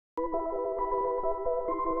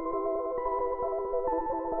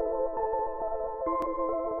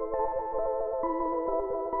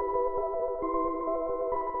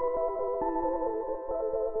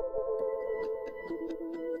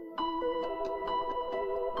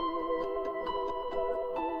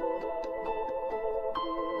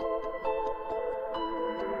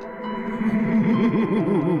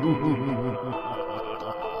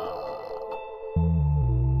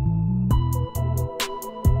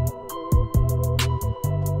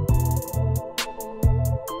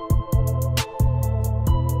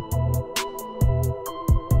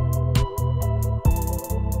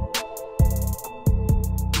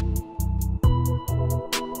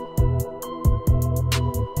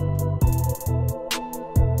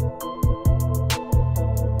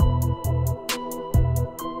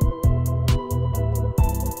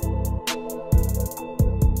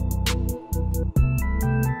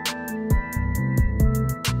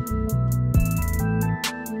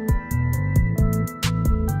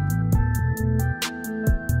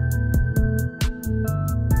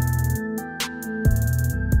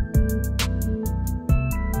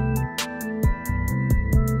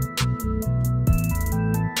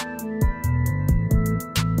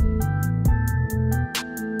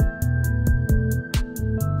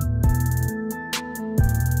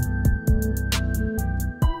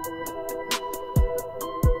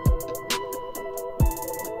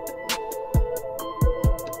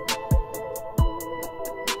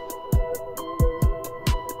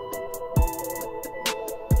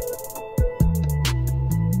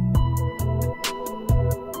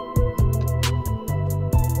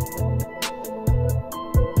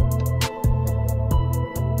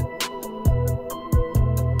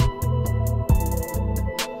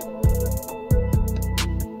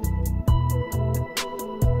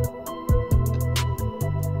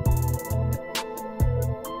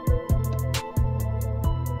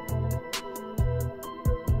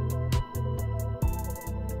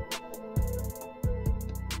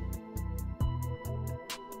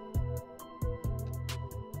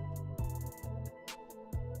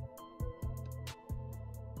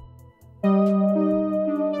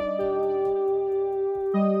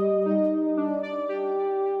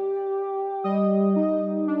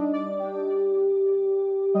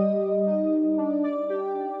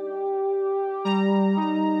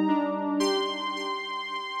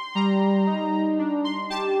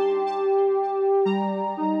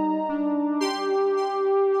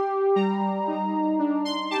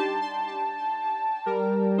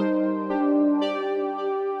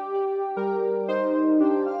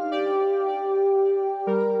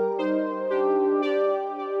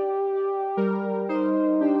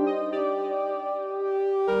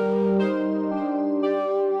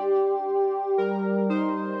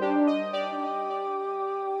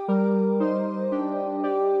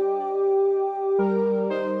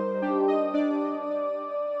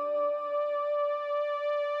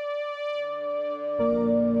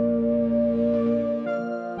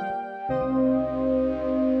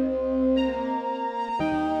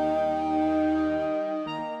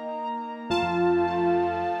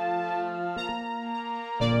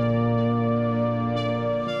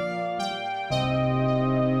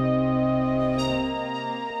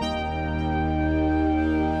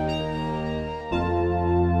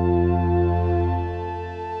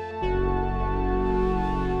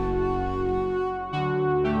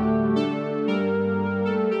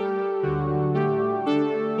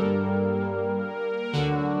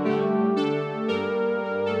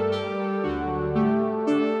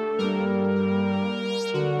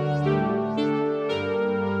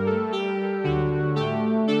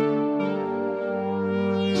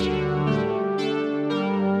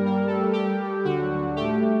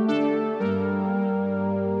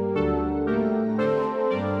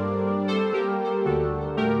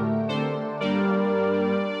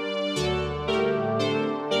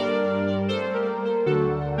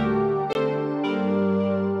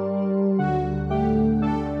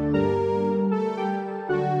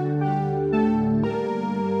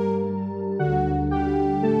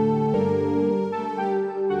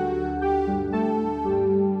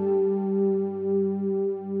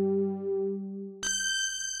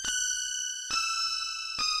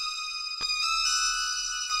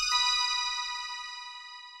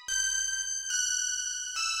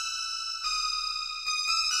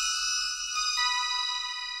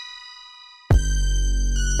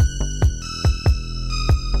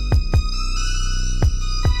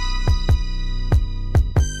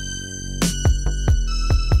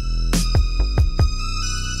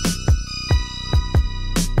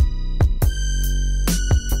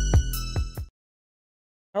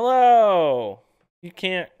Hello! You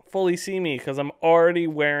can't fully see me because I'm already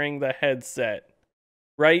wearing the headset.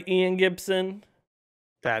 Right, Ian Gibson?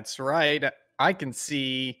 That's right. I can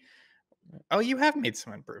see. Oh, you have made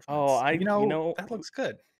some Oh, improvements. That looks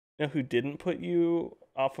good. you know who didn't put you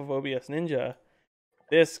off of OBS Ninja?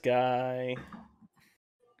 This guy.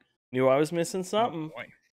 Knew I was missing Oh something. boy.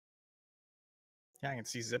 Yeah, I can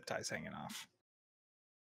see zip ties hanging off.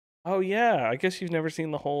 Oh yeah, I guess you've never seen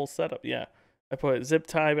the whole setup. Yeah, I put zip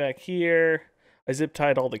tie back here. I zip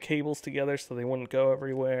tied all the cables together so they wouldn't go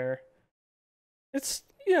everywhere. It's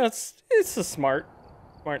it's a smart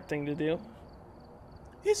thing to do.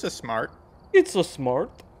 He's a smart. It's a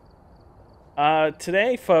smart.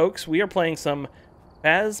 Today, folks, we are playing some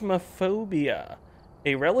Phasmophobia,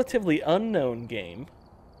 a relatively unknown game.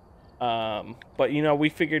 But we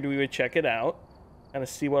figured we would check it out, kind of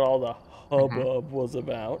see what all the hubbub was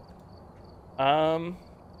about. And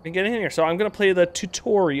get in here. So I'm gonna play the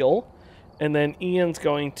tutorial, and then Ian's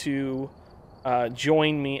going to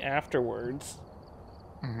join me afterwards,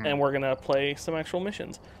 and we're gonna play some actual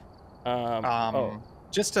missions.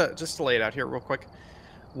 Just to lay it out here real quick.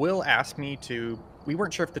 Will asked me to. We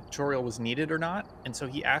weren't sure if the tutorial was needed or not, and so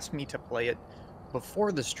he asked me to play it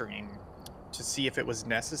before the stream to see if it was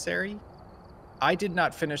necessary. I did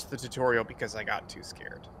not finish the tutorial because I got too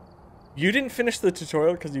scared. You didn't finish the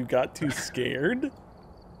tutorial because you got too scared?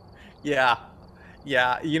 Yeah.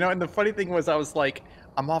 And the funny thing was, I was like,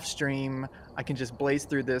 I'm off stream. I can just blaze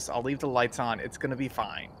through this. I'll leave the lights on. It's gonna be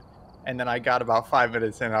fine. And then I got about 5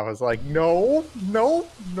 minutes in. I was like, no. Right.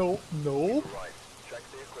 Check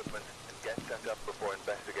the equipment and get set up before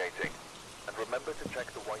investigating. And remember to check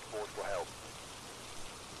the whiteboard for help.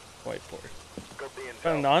 Whiteboard. Got the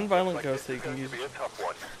A intel. non-violent Looks like ghost that you can use. this is going to be a tough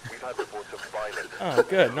one. We've had reports of violence. Oh,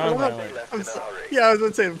 good, non-violent. Left in a hurry. Yeah, I was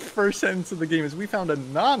gonna say the first sentence of the game is we found a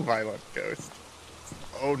non-violent ghost.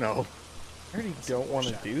 Oh no. I already don't want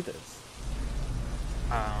to do this.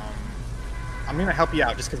 I'm gonna help you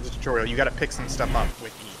out just because of the tutorial. You gotta pick some stuff up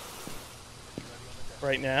with E.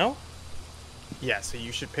 Right now? Yeah, so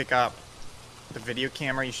you should pick up the video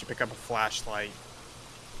camera, you should pick up a flashlight.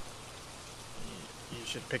 You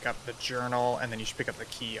should pick up the journal, and then you should pick up the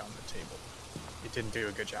key on the table. You didn't do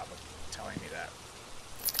a good job of telling me that.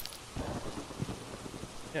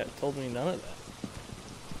 Yeah, it told me none of that.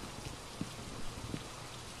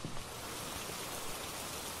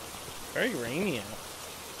 Very rainy out.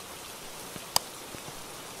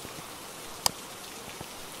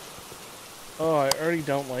 Oh, I already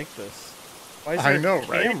don't like this. Why is there a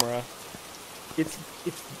camera? Right? It's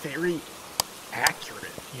very accurate.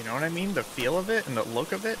 You know what I mean? The feel of it and the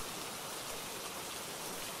look of it.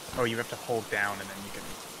 Oh, you have to hold down and then you can.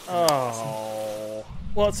 Oh.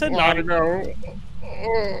 Well, it said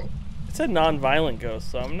It said non-violent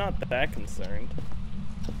ghost, so I'm not that concerned.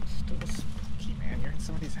 Still spooky, man. You're in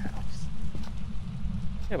somebody's house.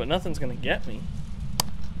 Yeah, but nothing's gonna get me.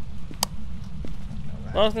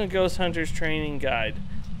 Welcome to Ghost Hunters Training Guide.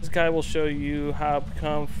 This guide will show you how to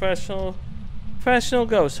become professional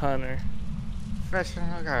ghost hunter.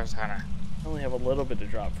 Professional ghost hunter. I only have a little bit of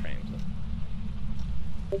drop frames.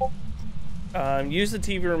 Use the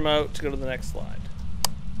TV remote to go to the next slide.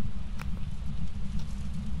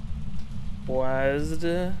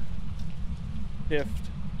 WASD Shift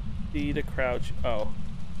D to crouch. Oh.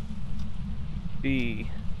 B.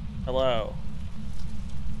 Hello.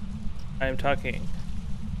 I am talking.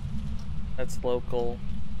 That's local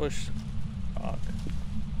push talk.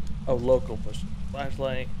 Oh, local push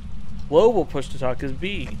flashlight. Global push to talk is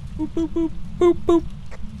B. Boop boop boop boop boop.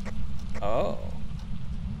 Oh.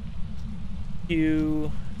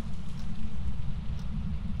 Q.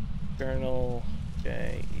 Journal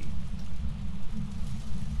J.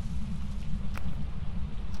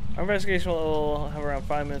 Our investigation will have around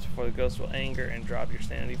 5 minutes before the ghost will anger and drop your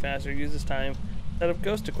sanity faster. Use this time, set up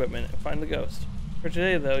ghost equipment, and find the ghost. For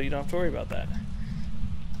today, though, you don't have to worry about that.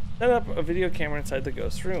 Set up a video camera inside the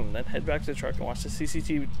ghost room, then head back to the truck and watch the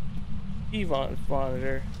CCTV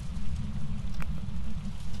monitor.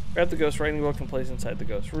 Grab the ghost writing book and place it inside the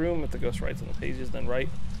ghost room. If the ghost writes on the pages, then write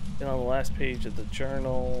it on the last page of the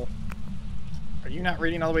journal. Are you not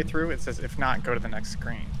reading all the way through? It says, if not, go to the next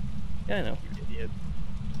screen. Yeah, I know. You idiot.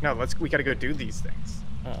 No, we gotta go do these things.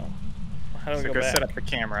 Oh. How do I So go go back? set up the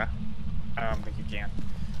camera. I don't think you can.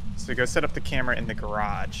 So go set up the camera in the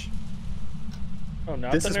garage. Oh,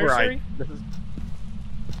 not This the is nursery?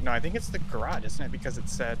 No, I think it's the garage, isn't it? Because it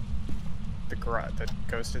said the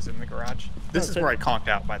ghost is in the garage. This is where I conked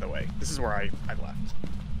out, by the way. This is where I left.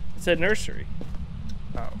 It said nursery.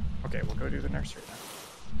 Oh, okay. We'll go do the nursery then.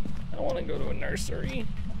 I don't want to go to a nursery.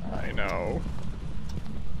 I know.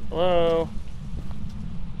 Hello?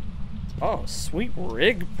 Oh, sweet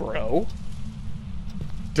rig, bro.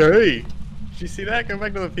 Day. Did you see that? Go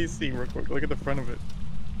back to the PC real quick. Look at the front of it.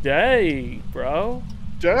 Day, bro.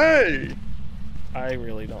 Day. I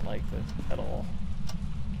really don't like this at all.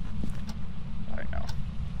 I know.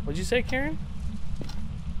 What'd you say, Karen?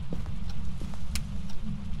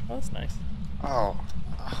 Oh, that's nice. Oh,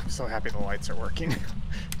 I'm so happy the lights are working.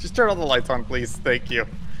 Just turn all the lights on, please. Thank you.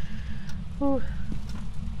 Whew.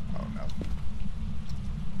 Oh,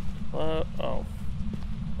 no. Oh.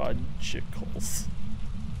 Fudgicles.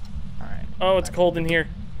 Alright. Oh, it's cold in here.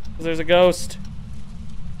 'Cause there's a ghost.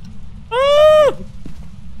 Ah!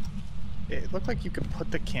 It looked like you could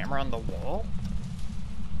put the camera on the wall.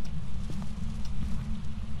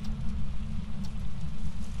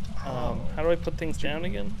 How do I put things down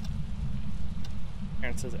again?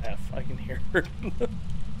 Karen says F. I can hear her.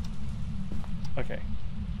 Okay.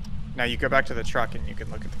 Now you go back to the truck and you can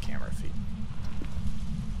look at the camera feed.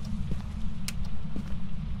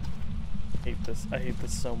 Hate this. I hate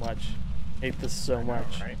this so much. Hate this so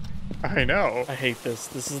much. Right? I know. I hate this.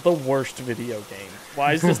 This is the worst video game.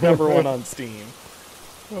 Why is this #1 on Steam?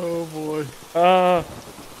 Oh boy.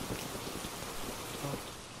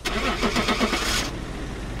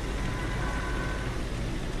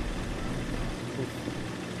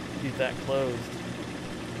 Keep that closed.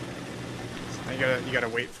 So you gotta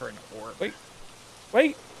wait for an orb.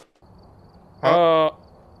 Wait. Huh?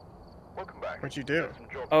 Welcome back. What'd you do? Some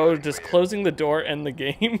jobs Oh, ready does for you. closing the door end the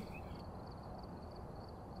game?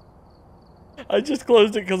 I just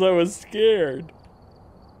closed it because I was scared.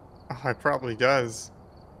 Oh, it probably does.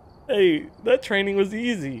 Hey, that training was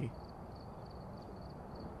easy.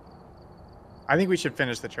 I think we should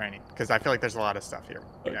finish the training because I feel like there's a lot of stuff here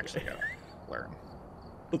we Okay. actually gotta learn.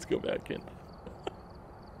 Let's go back in.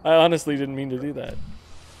 I honestly didn't mean to do that.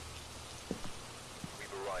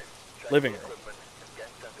 We've arrived. Check Living the room. equipment and get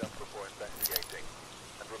set up before investigating.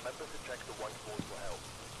 And remember to check the whiteboard for help.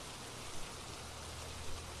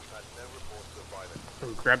 We've had no reports of violence.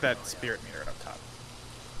 Ooh, grab that spirit meter up top.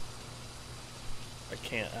 I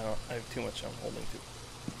can't. I have too much I'm holding to.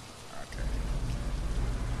 Okay.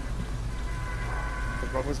 So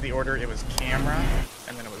what was the order? It was camera,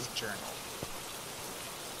 and then it was journal.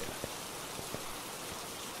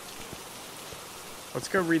 Let's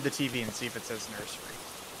go read the TV and see if it says nursery.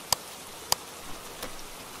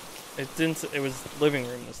 It didn't. It was living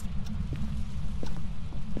room. This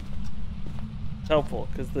helpful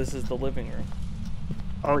because this is the living room.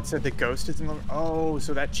 Oh, it said the ghost is in the... Oh,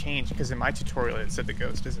 so that changed, because in my tutorial it said the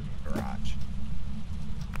ghost is in the garage.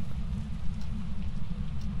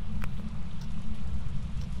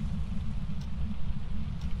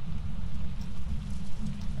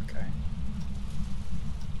 Okay.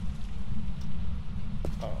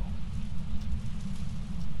 Oh.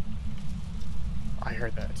 I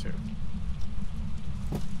heard that too.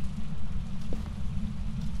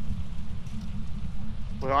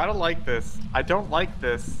 Well, I don't like this. I don't like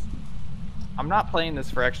this. I'm not playing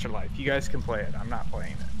this for extra life. You guys can play it. I'm not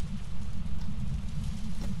playing it.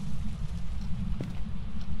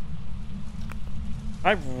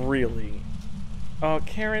 I really. Oh,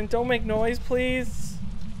 Karen, don't make noise, please.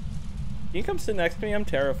 Can you come sit next to me? I'm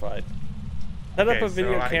terrified. Set up Okay, a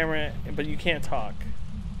video so camera, but you can't talk.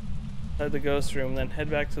 Head the ghost room, then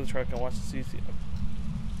head back to the truck and watch the CC.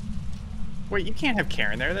 Wait, you can't have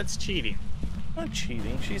Karen there. That's cheating. Not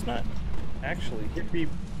cheating. She's not actually. You'd be...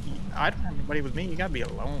 I don't have anybody with me. You gotta be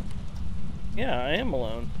alone. Yeah, I am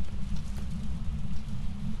alone.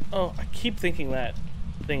 Oh, I keep thinking that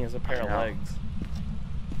thing is a pair of know. legs.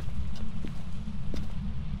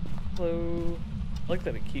 Hello. I like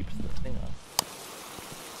that it keeps the thing up.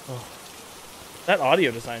 Oh. That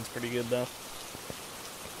audio design's pretty good, though.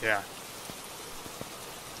 Yeah.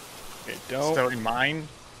 Okay, don't. So in mine,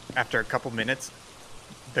 after a couple minutes,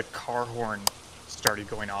 the car horn started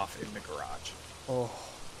going off in the garage. Oh.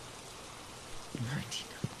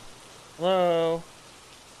 Hello.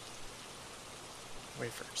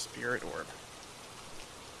 Wait for spirit orb.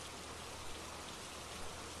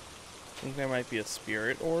 I think there might be a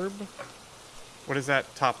spirit orb. What is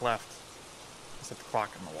that top left? Is that the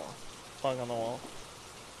clock on the wall? Plug on the wall.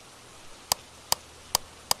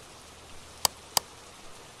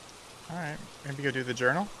 Alright, maybe go do the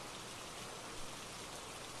journal?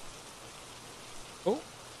 Oh,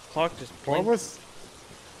 clock just What blinked. was...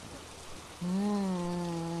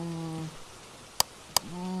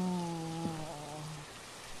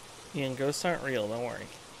 Ian, ghosts aren't real, don't worry.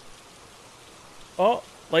 Oh,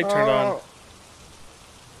 light turned on.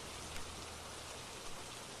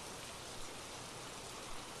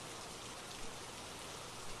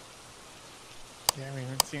 Yeah, we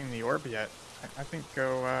haven't seen the orb yet. I think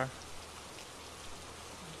go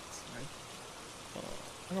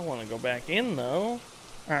I don't want to go back in, though.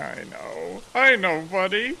 I know,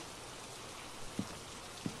 buddy.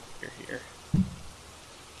 You're here.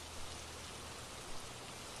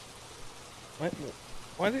 What?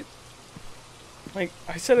 Why did... Like,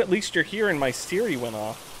 I said at least you're here and my Siri went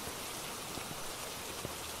off.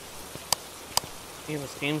 Man,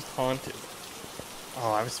 this game's haunted.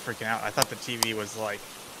 Oh, I was freaking out. I thought the TV was like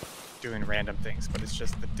doing random things, but it's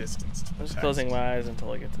just the distance to the I'm just text. closing my eyes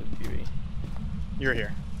until I get to the TV. You're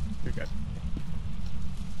here. You're good.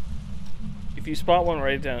 If you spot one,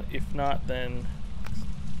 write it down. If not, then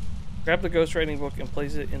grab the ghostwriting book and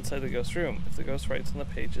place it inside the ghost room. If the ghost writes on the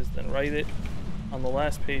pages, then write it on the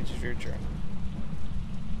last page of your journal.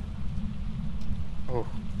 Oh.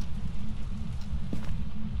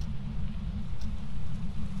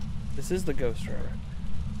 This is the ghost room.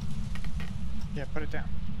 Yeah, put it down.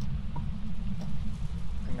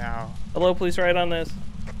 And now... Hello, please write on this.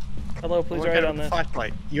 Hello, please look write at it on with the this.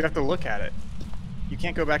 flashlight. You have to look at it. You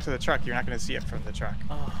can't go back to the truck. You're not going to see it from the truck.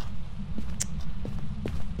 Oh.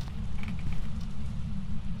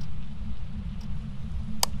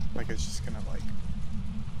 Like it's just going to like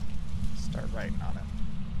start writing on it.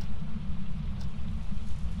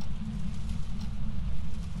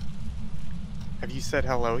 Have you said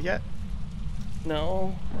hello yet?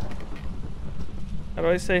 No. How do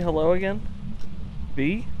I say hello again?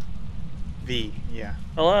 V? V, yeah.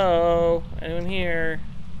 Hello? Anyone here?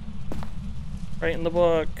 Write in the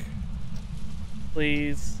book.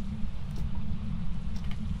 Please.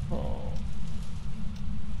 Oh.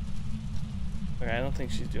 Okay, I don't think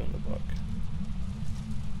she's doing the book.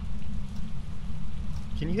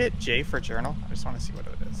 Can you hit J for journal? I just want to see what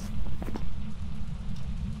it is.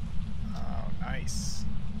 Oh, nice.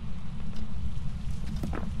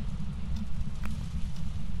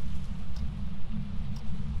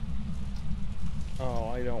 Oh,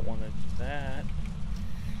 I don't want to do that.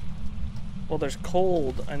 Well, there's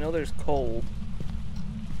cold. I know there's cold.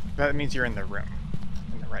 That means you're in the room.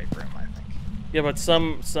 In the right room, I think. Yeah, but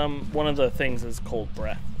one of the things is cold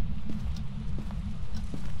breath.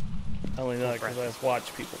 I only know that because I've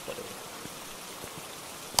watched people play it.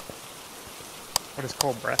 What does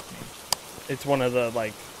cold breath mean? It's one of the,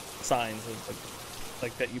 like, signs of,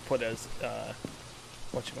 like that you put as,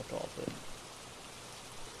 whatchamacallit,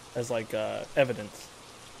 as, like, evidence.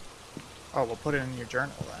 Oh, we'll put it in your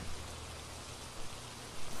journal then.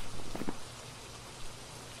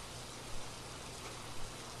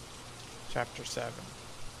 Chapter 7.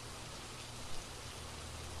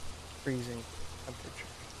 Freezing temperature.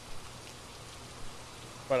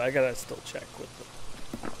 But I gotta still check with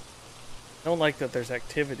them. I don't like that there's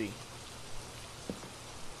activity.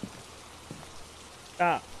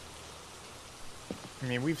 Ah. I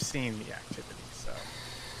mean, we've seen the activity, so.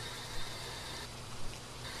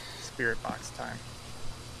 Spirit box time.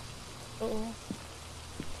 Oh.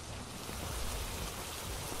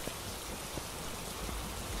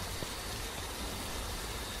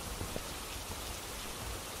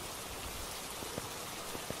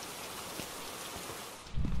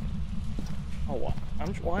 Oh,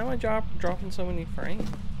 why am I dropping so many frames?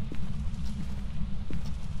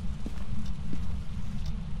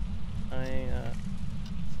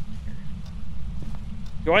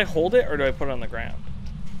 Do I hold it or do I put it on the ground?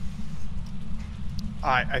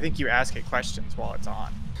 I think you ask it questions while it's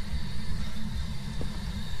on.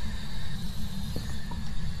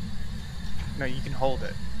 No, you can hold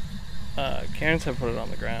it. Karen said put it on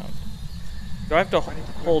the ground. Do I have to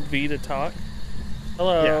hold V to talk?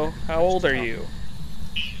 Hello, Yeah. how old are you?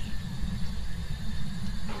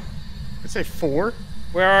 I'd say 4.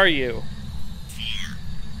 Where are you?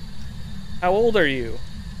 How old are you?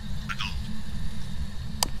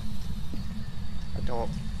 Adult.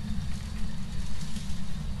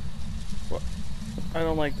 What? I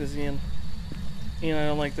don't like this, Ian. Ian, I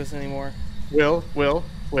don't like this anymore. Will,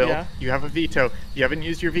 Yeah? you have a veto. You haven't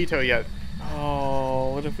used your veto yet.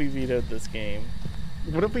 Oh, what if we vetoed this game?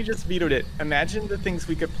 What if we just vetoed it? Imagine the things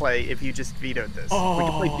we could play if you just vetoed this. We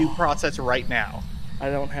could play Oh. due process right now. I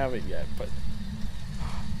don't have it yet, but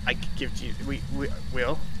I could give to you. We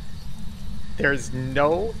Will. There's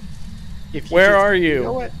no. If you Where just- are you? You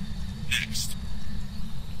know what?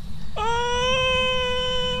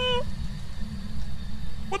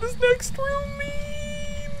 What does next room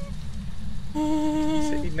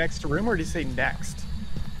mean? Say next room or do you say next?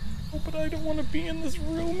 Oh, but I don't want to be in this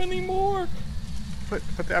room anymore. Put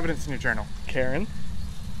the evidence in your journal. Karen,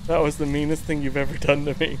 that was the meanest thing you've ever done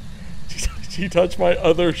to me. She touched my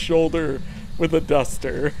other shoulder with a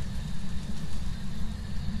duster.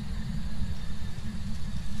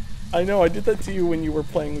 I know, I did that to you when you were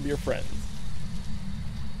playing with your friends.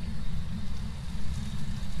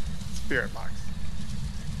 spirit box.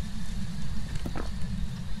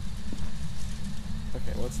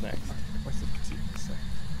 Okay, what's next? What's the TV say?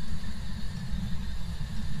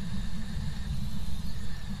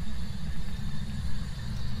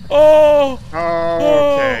 Oh!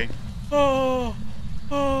 Okay. Oh!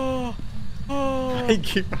 Oh! Oh! I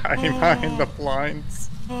keep hiding behind the blinds.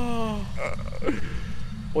 Oh!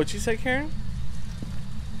 What'd you say, Karen?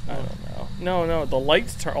 I don't know. No, the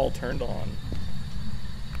lights are all turned on.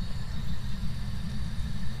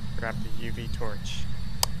 Grab the UV torch.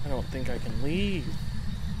 I don't think I can leave.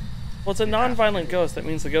 Well, it's a You have non-violent to. ghost. That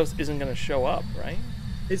means the ghost isn't going to show up, right?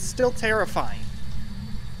 It's still terrifying.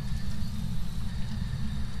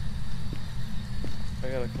 I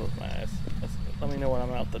gotta close my eyes. Let me know when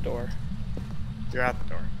I'm out the door. You're out the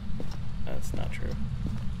door. That's not true.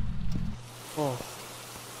 Oh.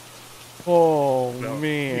 Oh, No,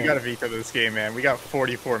 man. you gotta veto this game, man. We got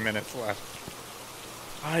 44 minutes left.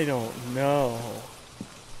 I don't know.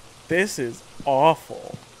 This is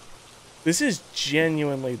awful. This is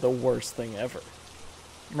genuinely the worst thing ever.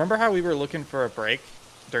 Remember how we were looking for a break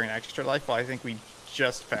during Extra Life? Well, I think we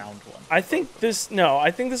just found one. I think this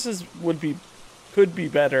could be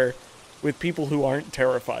better with people who aren't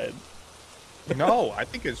terrified. No, I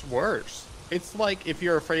think it's worse. It's like if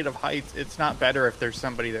you're afraid of heights, it's not better if there's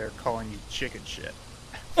somebody there calling you chicken shit.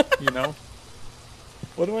 You know?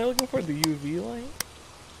 What am I looking for? The UV light?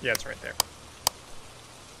 Yeah, it's right there.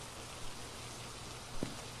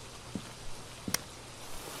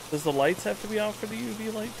 Does the lights have to be off for the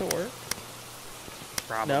UV light to work?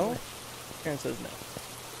 Probably. No? Karen says no.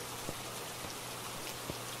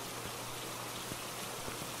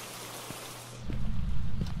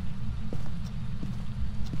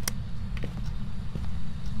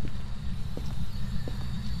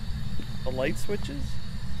 The light switches?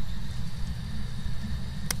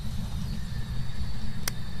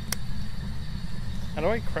 How do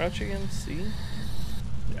I crouch again? C?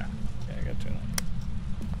 Yeah. Yeah, I gotta turn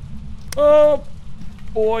that. Oh,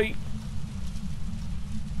 boy.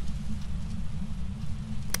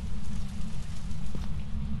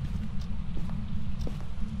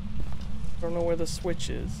 I don't know where the switch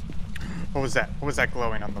is. What was that? What was that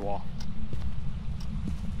glowing on the wall?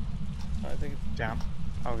 I think it's Down?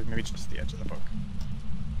 Oh, maybe just the edge of the book.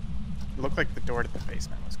 It looked like the door to the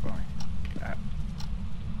basement was glowing. That.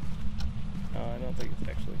 no, I don't think it's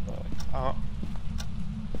actually glowing. Oh,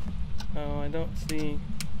 Oh, I don't see.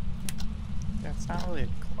 yeah, it's not really a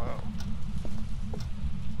glow.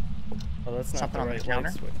 Oh, that's not Something the on the right counter?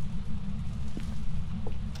 light switch.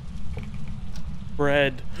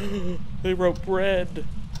 Bread. They wrote bread.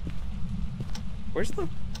 Where's the?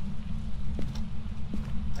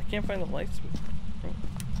 I can't find the light switch. Oh.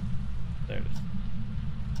 There it is.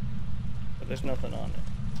 But there's nothing on it.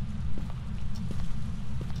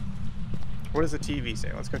 What does the TV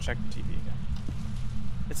say? Let's go check the TV again.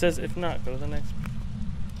 It says if not, go to the next.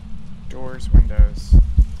 Doors, windows.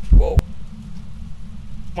 Whoa.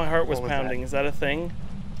 My heart was What was that? pounding. Is that a thing?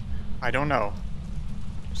 I don't know.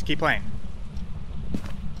 Just keep playing.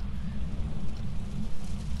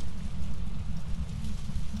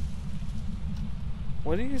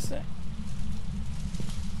 What do you say?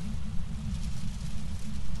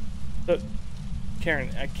 So, Karen,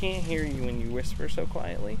 I can't hear you when you whisper so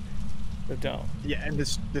quietly. So don't. Yeah, and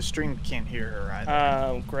the stream can't hear her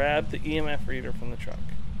either. Grab the EMF reader from the truck.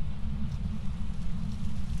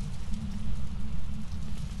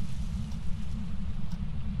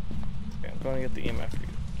 Okay, I'm going to get the EMF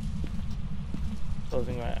reader.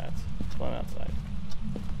 Closing my eyes. Going outside.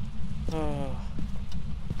 Oh.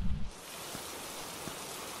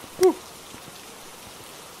 Whew.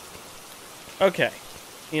 Okay.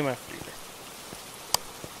 EMF reader.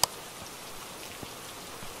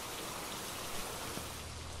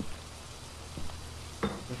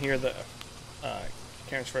 And hear the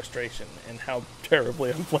Karen's frustration and how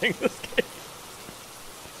terribly I'm playing this game.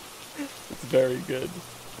 It's very good.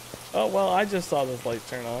 Oh well, I just saw this light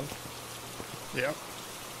turn on. Yep.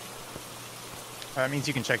 That means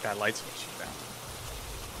you can check that light switch you found.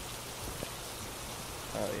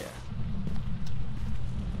 Oh yeah.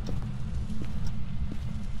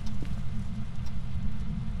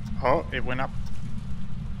 Oh, it went up.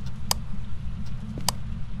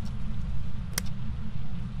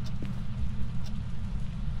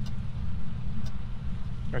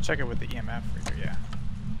 Go check it with the EMF reader, yeah.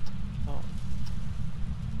 Oh.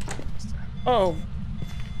 What's that? Oh.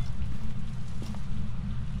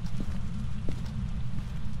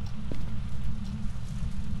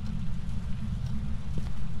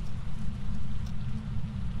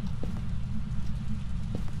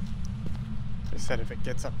 They said if it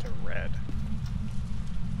gets up to red.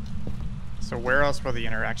 So where else were the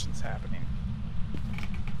interactions happening?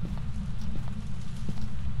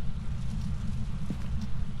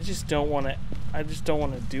 I just don't want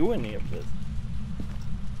to do any of this.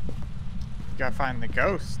 You gotta find the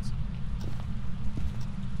ghosts.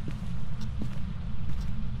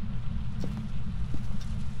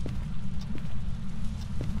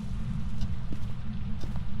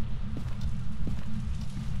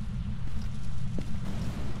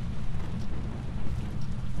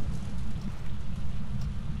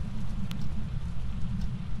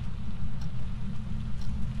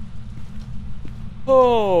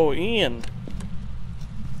 Oh, Ian.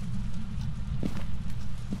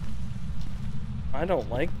 I don't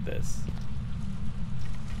like this.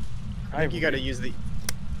 I think you gotta use the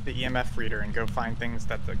EMF reader and go find things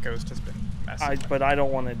that the ghost has been messing with. But I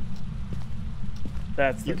don't want to.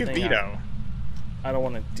 That's the You can thing. veto. I don't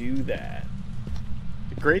want to do that.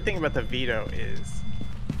 The great thing about the veto is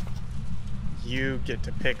you get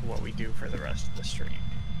to pick what we do for the rest of the stream.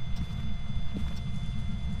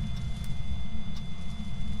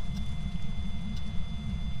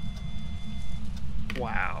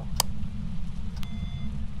 Wow.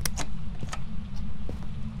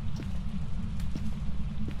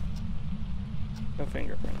 No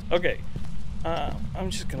fingerprints. Okay. I'm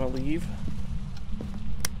just gonna leave.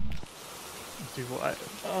 Do what?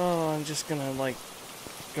 Oh, I'm just gonna like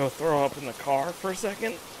go throw up in the car for a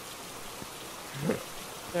second.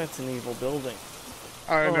 That's an evil building.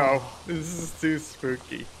 I know. Oh. This is too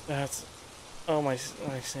spooky. That's my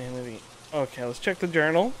sanity. Okay, let's check the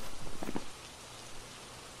journal.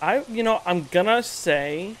 I'm gonna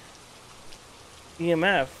say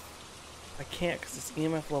EMF. I can't because it's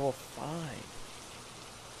EMF level 5.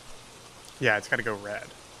 Yeah, it's gotta go red.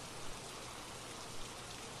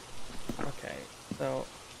 Okay, so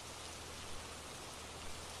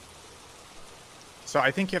So I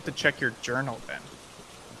think you have to check your journal then.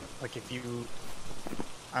 Like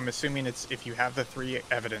I'm assuming it's if you have the 3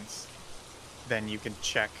 evidence, then you can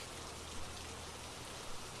check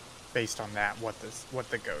based on that what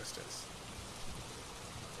the ghost is.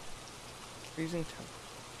 freezing temp.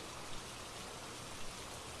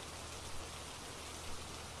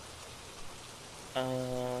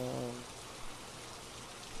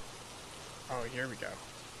 Oh, here we go.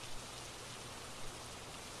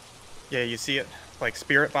 Yeah, you see it? Like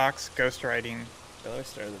spirit box, ghost writing. Let me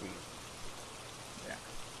start at the beginning. Yeah.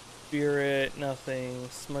 Spirit, nothing.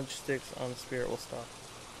 Smudge sticks on spirit will stop.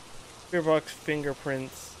 Spirit box,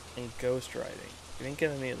 fingerprints, and ghost writing. You didn't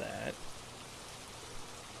get any of that.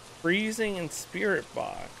 Freezing and spirit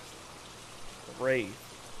box. Wraith.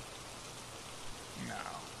 No.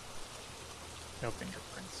 No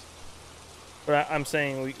fingerprints. But I'm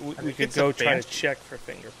saying we think could it's a go try to banshee. check for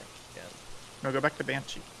fingerprints again. No, go back to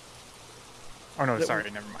Banshee. Oh no, That sorry,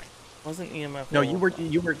 never mind. Wasn't EMF? No, level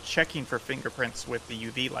you were checking for fingerprints with the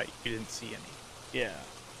UV light. You didn't see any. Yeah.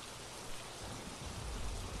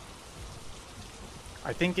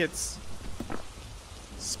 I think it's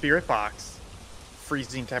spirit box,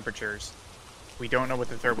 freezing temperatures. We don't know what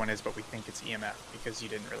the third one is, but we think it's EMF because you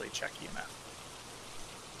didn't really check EMF.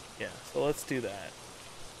 Yeah. So let's do that.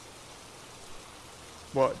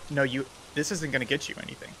 Well, no, this isn't going to get you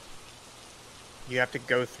anything. You have to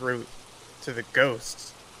go through to the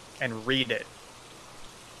ghosts and read it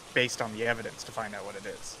based on the evidence to find out what it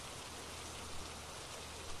is.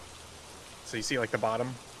 So you see like the bottom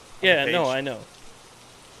of the Yeah. page? No, I know.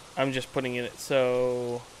 I'm just putting in it.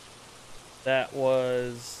 So that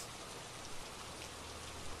was.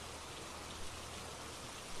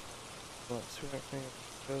 Let's see that thing.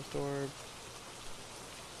 Ghost orb.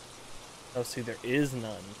 Oh, see, there is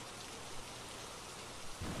none.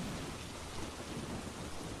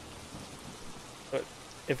 But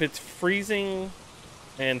if it's freezing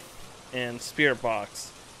and spirit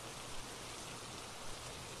box,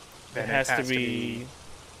 Then it has to be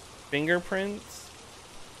fingerprints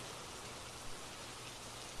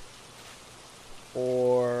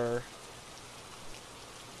or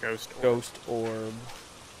ghost orb. ghost orb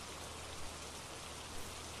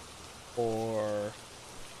or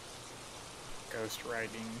Ghost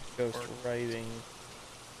writing. ghost or- writing.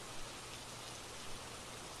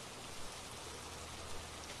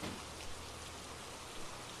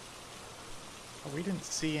 Oh, we didn't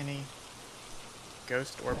see any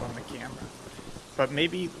ghost orb on the camera. But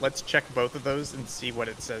maybe let's check both of those and see what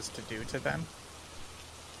it says to do to them.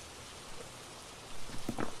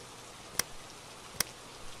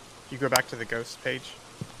 You go back to the ghost page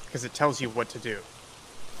because it tells you what to do.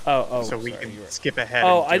 Oh, so we sorry, can you were- skip ahead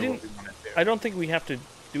Oh, and I do didn't. what we want to do. I don't think we have to.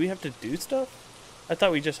 Do we have to do stuff? I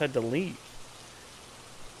thought we just had to leave.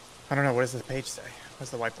 I don't know. What does the page say? What does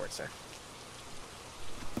the whiteboard say?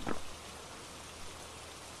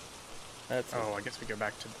 That's Oh, I guess we go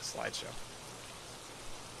back to the slideshow.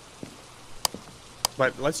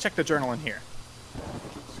 But let's check the journal in here.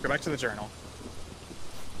 So go back to the journal.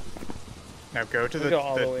 Now go to go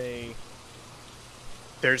all the way.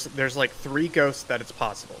 There's like 3 ghosts that it's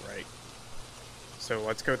possible, right? So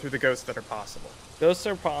let's go through the ghosts that are possible. Ghosts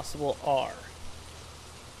are possible are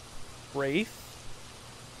Wraith.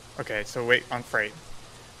 Okay, so wait on Freight.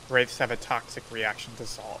 Wraiths have a toxic reaction to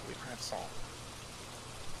salt. We don't have salt.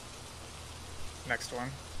 Next one.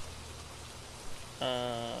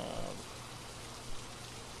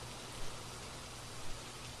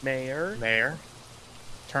 Mayor. Mayor.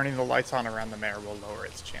 Turning the lights on around the mayor will lower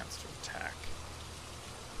its chance to attack.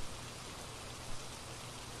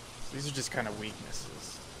 So these are just kind of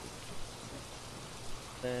weaknesses.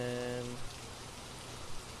 Then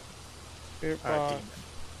Spirit Box.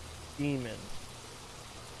 Demon.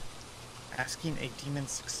 Asking a demon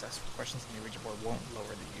successful questions on the Ouija board won't lower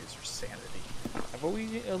the user's sanity. Have a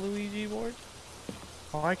Luigi board?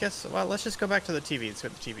 Well, I guess, well, let's just go back to the TV and see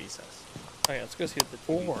what the TV says. Okay, let's go see what the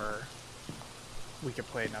TV Or we could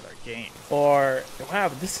play another game. Or, wow,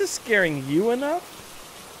 this is scaring you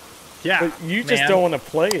enough? Yeah, But you just don't want to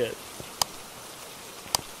play it.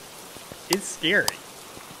 It's scary.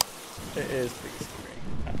 It is pretty scary.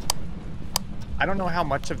 I don't know how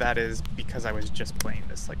much of that is because I was just playing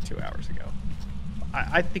this like 2 hours ago.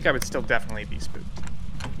 I think I would still definitely be spooked,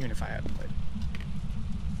 even if I hadn't played.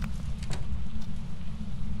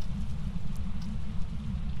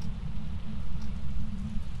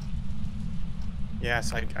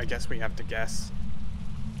 Yes, I guess we have to guess.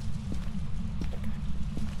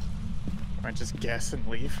 I just guess and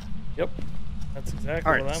leave. Yep. That's exactly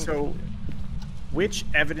All right, what I'm so going to do. which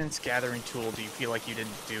evidence gathering tool do you feel like you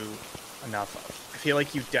didn't do enough of? I feel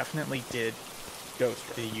like you definitely did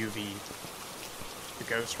Ghost the UV, the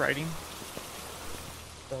ghost writing.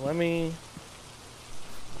 So let me...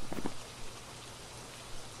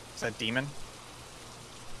 Is that demon?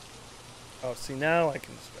 Oh, see, now I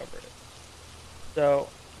can discover it. So,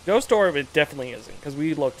 Ghost Orb, it definitely isn't, because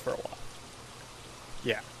we looked for a while.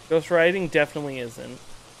 Yeah. Ghost Writing definitely isn't.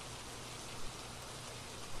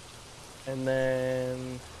 And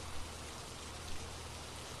then...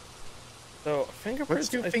 So,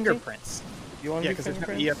 fingerprints... Let's do fingerprints. You want to do because there's no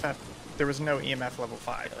fingerprints? EFF. There was no EMF level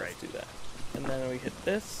 5, Yeah, right? let's do that. And then we hit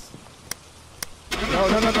this. No.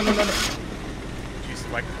 Did you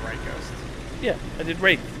select the right ghost? Yeah, I did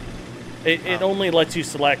Wraith. It only lets you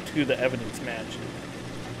select who the evidence matches.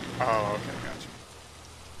 Oh, okay, gotcha.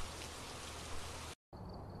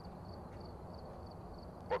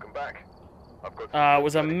 Welcome back. I've got It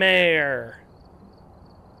was a mare.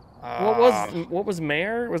 What was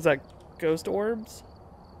mare? Was that ghost orbs?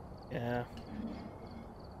 Yeah.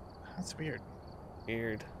 That's weird.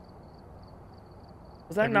 Weird.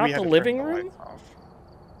 Was that Maybe not we had the to turn living the room? lights off.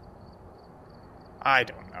 I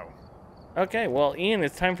don't know. Okay, well, Ian,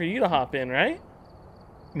 it's time for you to hop in, right?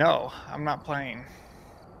 No, I'm not playing.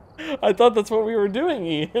 I thought that's what we were doing,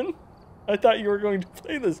 Ian. I thought you were going to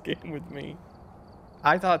play this game with me.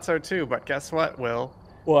 I thought so too, but guess what, Will?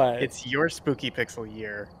 What? It's your spooky pixel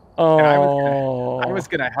year. Oh. And I was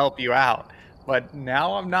gonna help you out, but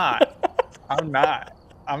now I'm not. I'm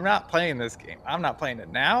not playing this game. I'm not playing it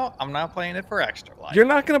now. I'm not playing it for Extra Life. You're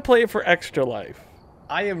not going to play it for Extra Life.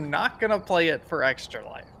 I am not gonna play it for Extra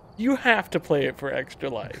Life. You have to play it for Extra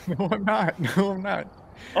Life. No, I'm not. No, I'm not.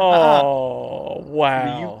 Oh,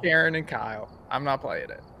 wow. You, Karen, and Kyle. I'm not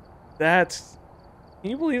playing it. That's...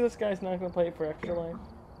 Can you believe this guy's not going to play it for Extra Life?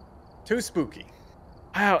 Too spooky.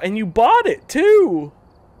 Wow, and you bought it, too!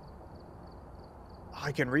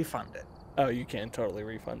 I can refund it. Oh, you can totally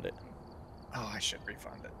refund it. Oh, I should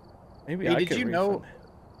refund it. Maybe Hey, I did could you refund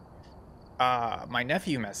know? My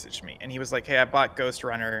nephew messaged me, and he was like, "Hey, I bought Ghost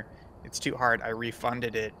Runner. It's too hard. I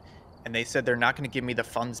refunded it, and they said they're not going to give me the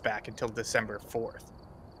funds back until December 4th.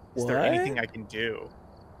 Is there anything I can do?"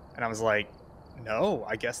 And I was like, "No.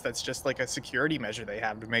 I guess that's just like a security measure they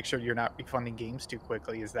have to make sure you're not refunding games too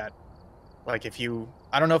quickly. Is that like if you?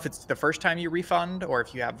 I don't know if it's the first time you refund or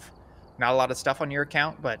if you have not a lot of stuff on your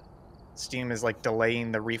account, but Steam is like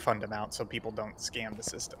delaying the refund amount so people don't scam the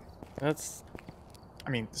system. That's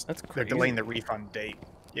They're crazy. delaying the refund date.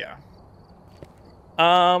 Yeah.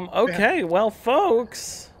 Okay, well,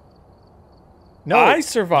 folks. No, I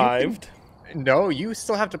survived. No, you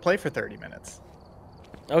still have to play for 30 minutes.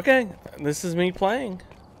 Okay, this is me playing.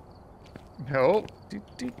 No.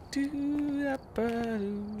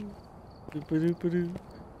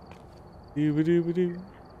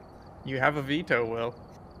 You have a veto, Will.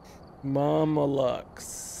 Mama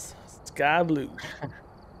Lux. Sky Blue.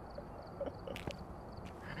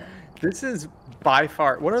 This is by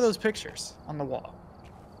far. What are those pictures on the wall?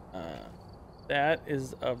 That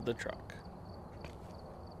is of the truck.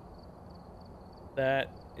 That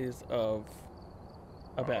is of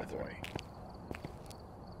a bathroom. Boy.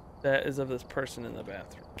 That is of this person in the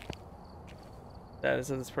bathroom. That is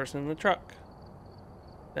of this person in the truck.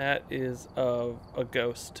 That is of a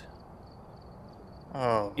ghost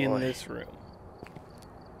Oh boy. in this room.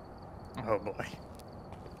 Oh boy.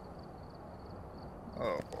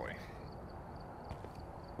 Oh boy.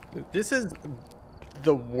 This is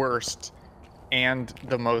the worst and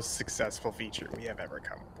the most successful feature we have ever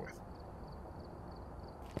come up with.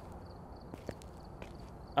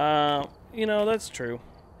 You know, that's true.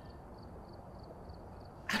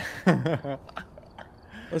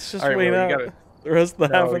 Let's just All right, wait well, out the rest of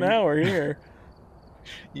the half an you- hour here.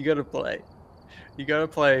 You gotta play. You gotta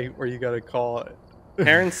play or you gotta call it.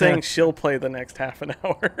 Karen's saying she'll play the next half an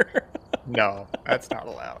hour. No, that's not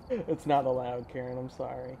allowed. It's not allowed, Karen. I'm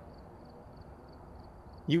sorry.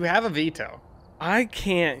 You have a veto. I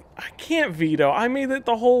can't veto. I made it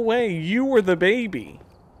the whole way. You were the baby.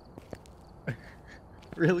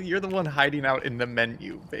 Really? You're the one hiding out in the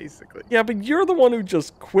menu, basically. Yeah, but you're the one who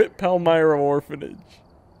just quit Palmyra Orphanage.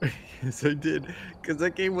 Yes, I did. Because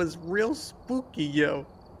that game was real spooky, yo.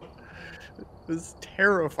 It was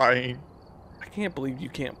terrifying. I can't believe you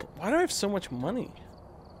can't. Why do I have so much money?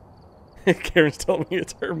 Karen's telling me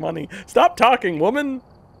it's her money. Stop talking, woman.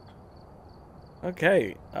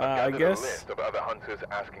 Okay, I Gathered guess. a list of other hunters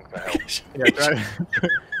asking for help.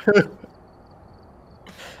 Yeah,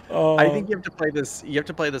 Oh, I think you have to play this. You have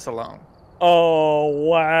to play this alone. oh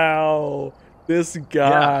wow, this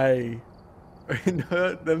guy.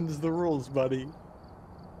 Them's the rules, buddy.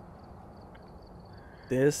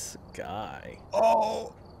 This guy.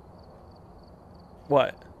 Oh.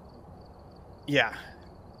 What? Yeah.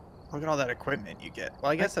 Look at all that equipment you get.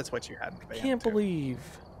 Well, I guess that's what you had in the I band, can't too. believe.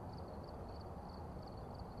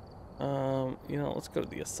 You know, let's go to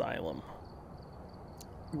the asylum.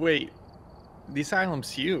 Wait. The asylum's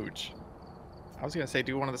huge. I was gonna say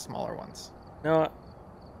do one of the smaller ones. No,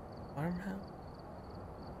 farmhouse.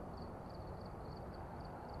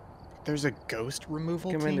 There's a ghost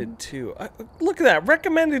removal team. Recommended 2. Look at that.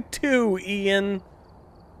 Recommended 2, Ian.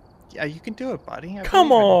 Yeah, you can do it, buddy. I Come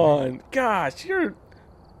believe in you. on. Gosh, you're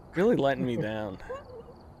really letting me down.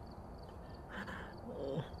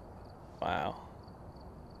 Wow.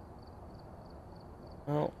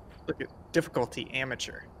 Well, Look at difficulty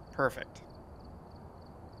amateur. Perfect.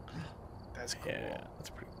 That's cool. yeah, that's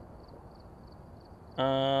pretty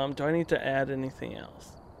cool. Do I need to add anything else?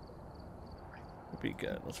 Would be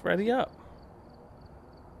good. Let's ready up.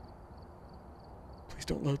 Please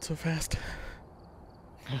don't load so fast.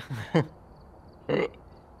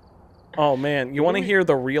 Oh man, you want to hear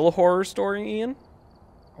the real horror story, Ian?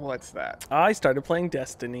 What's that? I started playing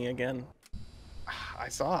Destiny again. I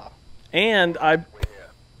saw. And I We're here.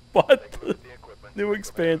 bought Take the the equipment new and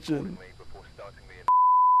expansion. accordingly before starting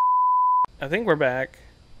the I think we're back.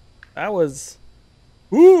 That was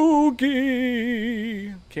spooky.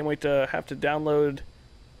 Can't wait to have to download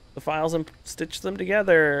the files and stitch them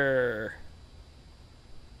together.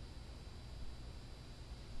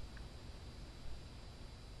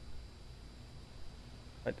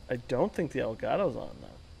 I don't think the Elgato's on though.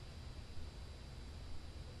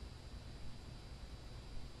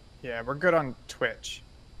 Yeah, we're good on Twitch.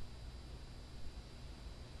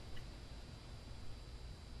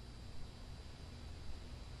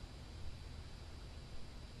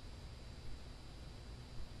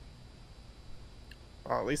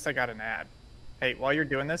 Well, at least I got an ad. Hey, while you're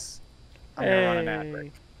doing this, I'm gonna run an ad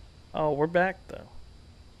break. Oh, we're back though.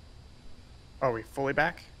 Oh, are we fully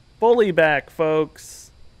back? Fully back,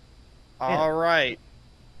 folks. Yeah. All right.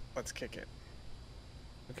 Let's kick it.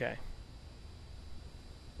 Okay.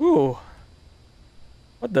 Ooh.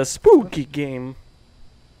 What the spooky game?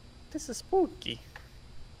 This is spooky.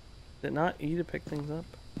 Did it not E to pick things up?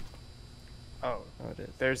 Oh, Oh, it is.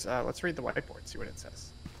 there's let's read the whiteboard, see what it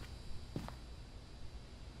says.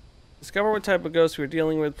 Discover what type of ghost we are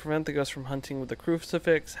dealing with, prevent the ghost from hunting with a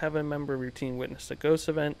crucifix, have a member routine witness a ghost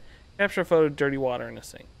event, capture a photo of dirty water in a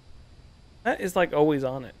sink. That is like always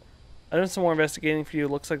on it. I done some more investigating for you.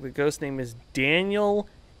 It looks like the ghost name is Daniel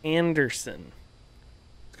Anderson.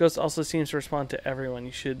 This ghost also seems to respond to everyone.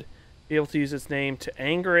 You should be able to use its name to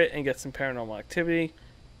anger it and get some paranormal activity.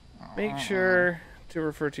 Make sure to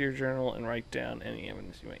refer to your journal and write down any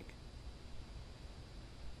evidence you make.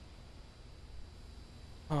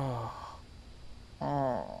 Oh.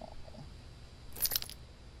 Oh.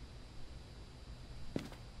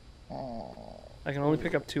 Oh. I can only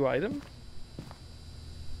pick up 2 items?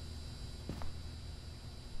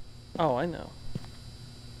 Oh, I know.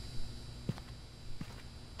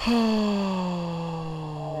 Oh,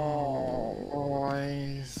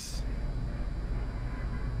 boys.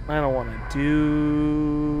 I don't want to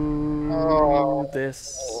do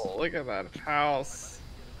this. Look at that house.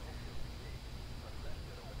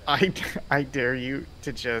 I dare you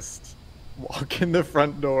to just walk in the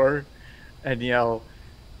front door and yell,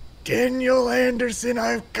 "Daniel Anderson,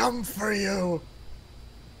 I've come for you."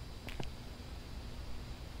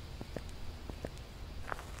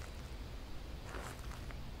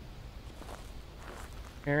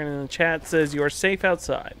 Aaron in the chat says you're safe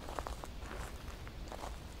outside.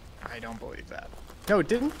 I don't believe that. No,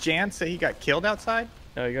 didn't Jan say he got killed outside?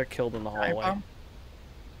 No, you got killed in the hallway.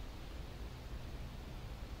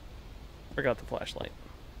 Forgot the flashlight.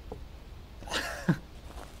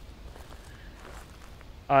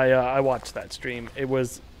 I watched that stream. It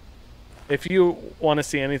was, if you want to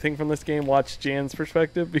see anything from this game, watch Jan's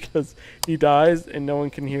perspective, because he dies and no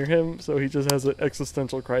one can hear him, so he just has an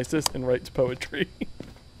existential crisis and writes poetry.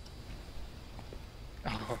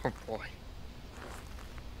 Oh boy.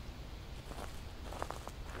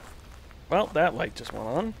 Well, that light just went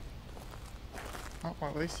on. Oh, well,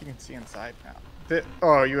 at least you can see inside now.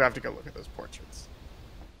 Oh, you have to go look at those portraits.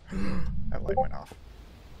 That light went off.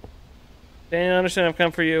 Dan Anderson, I've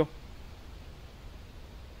come for you.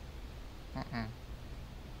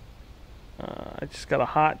 I just got a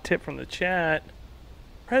hot tip from the chat.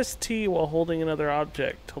 Press T while holding another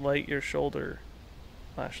object to light your shoulder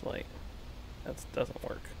flashlight. That doesn't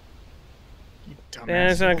work. You dumbass. Dan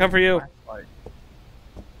Anderson, I come for you. Flashlight.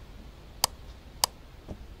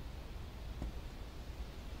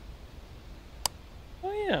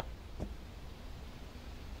 Oh yeah.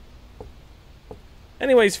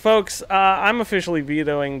 Anyways, folks, I'm officially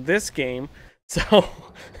vetoing this game, so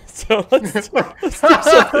let's do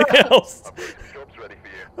something else. Job's ready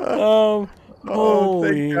for you.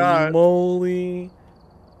 Holy God. moly!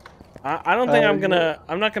 I don't think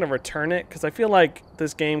I'm not gonna return it, because I feel like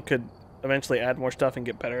this game could eventually add more stuff and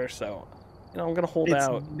get better. So, I'm gonna hold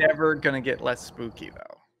out. It's never gonna get less spooky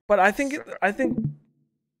though. But I think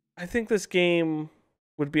this game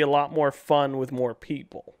would be a lot more fun with more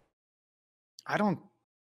people.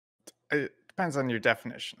 It depends on your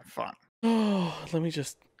definition of fun. Oh, let me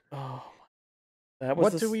just. Oh, that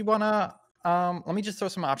was. What do we wanna? Let me just throw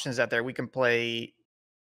some options out there. We can play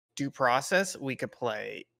Due Process. We could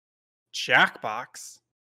play Jackbox.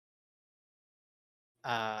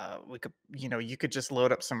 We could, you could just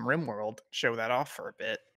load up some RimWorld, show that off for a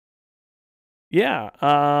bit. Yeah.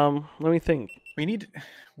 Let me think. We need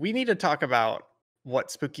to talk about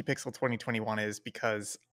what Spooky Pixel 2021 is,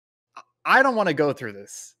 because I don't want to go through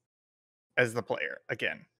this as the player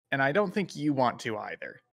again, and I don't think you want to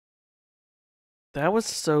either. That was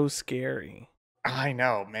so scary. I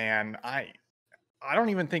know, man. I don't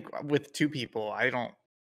even think with two people. I don't,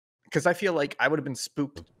 because I feel like I would have been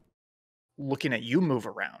spooked looking at you move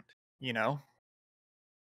around.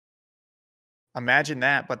 Imagine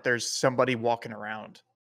that, but there's somebody walking around.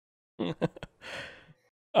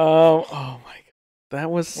 Oh my god, that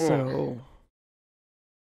was so.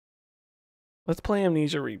 Let's play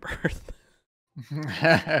Amnesia Rebirth.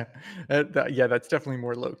 Yeah, that's definitely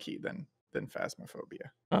more low key than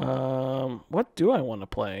Phasmophobia. What do I want to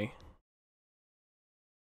play?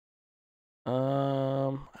 I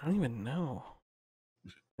don't even know.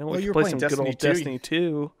 Well, we you could were play playing some good Destiny old 2. Destiny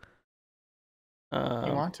 2.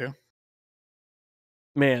 You want to?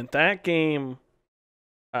 Man, that game.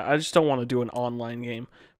 I just don't want to do an online game,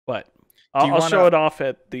 but I'll show it off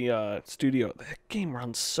at the studio. That game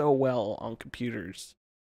runs so well on computers.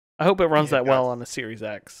 I hope it runs that well on the Series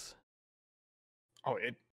X. Oh,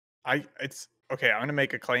 it's okay. I'm gonna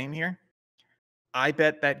make a claim here. I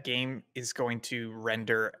bet that game is going to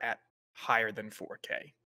render at higher than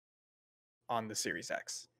 4K on the Series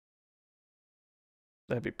X.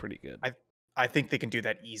 That'd be pretty good. I think they can do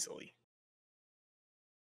that easily.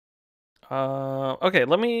 Okay,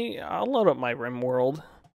 I'll load up my RimWorld.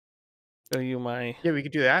 Show you my. Yeah, we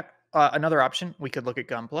could do that. Another option, we could look at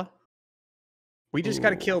Gunpla. We just got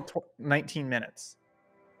to kill 19 minutes.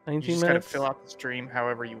 19 you just minutes. Got to fill out the stream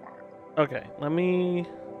however you want it. Okay, let me.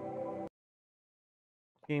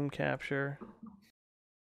 Game capture.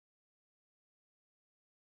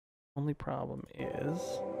 Only problem is,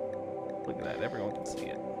 look at that. Everyone can see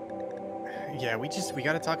it. Yeah, we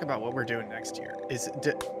got to talk about what we're doing next year.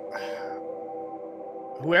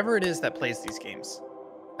 Whoever it is that plays these games,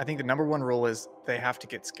 I think the number one rule is they have to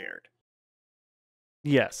get scared.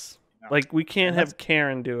 Yes. Like, we can't have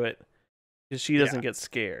Karen do it because she doesn't get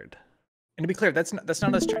scared. And to be clear, that's not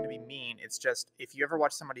us trying to be mean. It's just, if you ever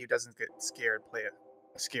watch somebody who doesn't get scared play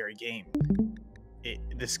a scary game.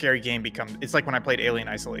 The scary game becomes, it's like when I played Alien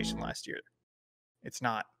Isolation last year. It's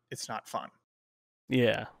not fun.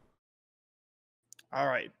 Yeah. All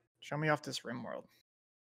right, show me off this rim world.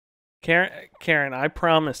 Karen, I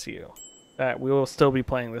promise you that we will still be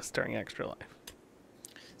playing this during Extra Life.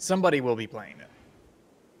 Somebody will be playing it.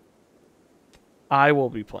 I will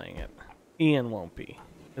be playing it. Ian won't be,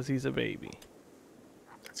 because he's a baby.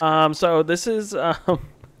 So this is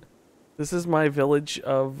my village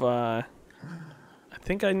of I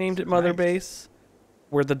think I named it Mother Base.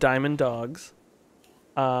 We're the Diamond Dogs.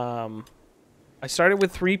 I started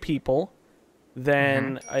with 3 people.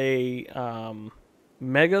 Then a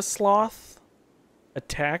mega sloth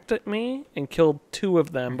attacked at me and killed 2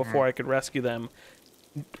 of them before I could rescue them.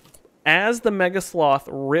 As the mega sloth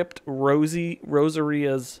ripped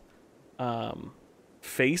Rosaria's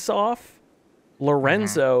face off,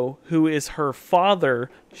 Lorenzo, who is her father,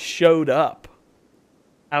 showed up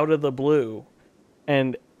out of the blue,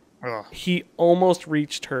 and he almost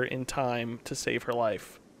reached her in time to save her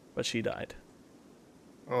life, but she died.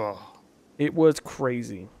 It was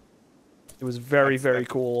crazy. It was very, very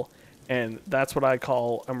cool, and that's what I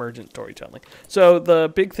call emergent storytelling. So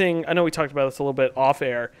the big thing, I know we talked about this a little bit off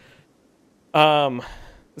air.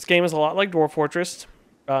 This game is a lot like Dwarf Fortress,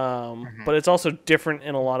 but it's also different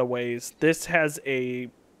in a lot of ways. This has a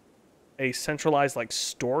centralized like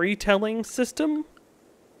storytelling system.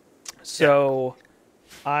 So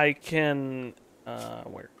I can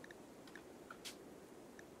where?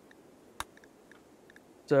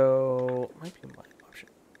 So might be my option.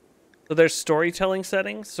 So there's storytelling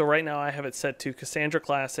settings. So right now I have it set to Cassandra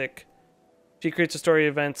Classic. She creates a story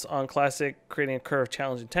events on Classic, creating a curve of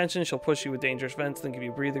challenge and tension. She'll push you with dangerous events, then give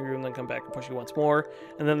you breathing room, then come back and push you once more.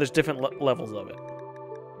 And then there's different levels of it.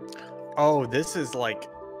 Oh, this is like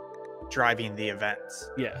driving the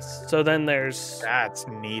events. Yes. So then there's... That's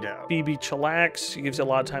neato. Phoebe Chillax. She gives you a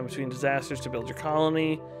lot of time between disasters to build your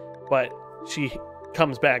colony, but she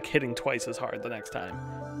comes back hitting twice as hard the next time.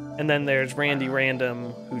 And then there's Randy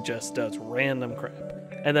Random, who just does random crap.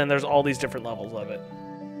 And then there's all these different levels of it.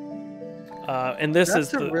 And this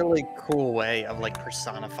That's is a really cool way of like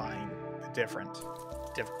personifying the different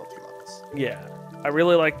difficulty levels. Yeah, I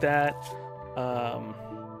really like that.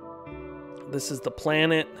 This is the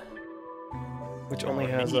planet, which only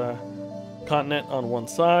has a continent on one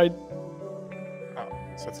side. Oh,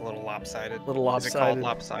 so it's a little lopsided. Is it called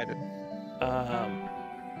lopsided?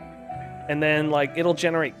 And then like it'll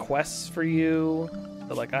generate quests for you.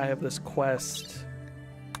 So like I have this quest.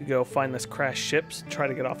 You go find this crashed ships, try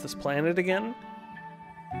to get off this planet again.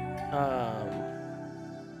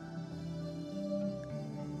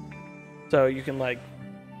 So you can like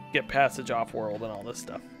get passage off world and all this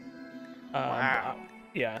stuff. Wow.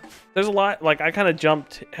 Yeah, there's a lot. Like I kind of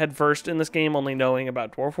jumped headfirst in this game, only knowing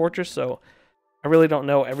about Dwarf Fortress, so I really don't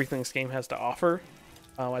know everything this game has to offer.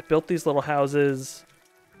 I built these little houses.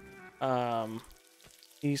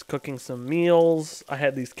 He's cooking some meals. I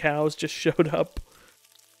had these cows just showed up.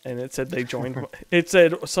 And it said they joined. It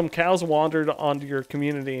said some cows wandered onto your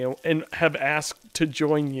community and have asked to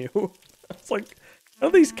join you. I was like, how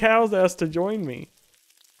these cows asked to join me?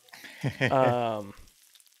 So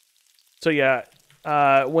yeah,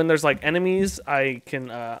 when there's like enemies, I can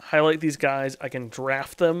highlight these guys. I can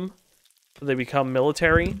draft them. So they become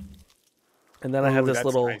military. And then I have this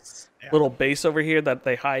little little base over here that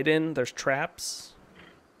they hide in. There's traps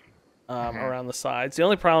around the sides. The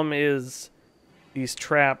only problem is these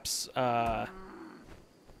traps, you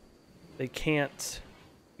can't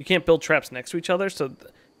build traps next to each other, so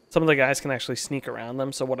some of the guys can actually sneak around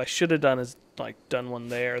them. So what I should have done is like done one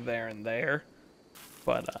there, and there.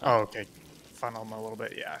 But oh, okay, funnel them a little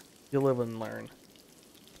bit, yeah. You live and learn.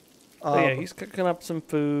 Yeah, he's cooking up some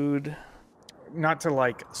food. Not to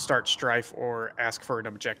like start strife or ask for an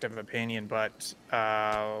objective opinion, but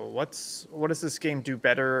what does this game do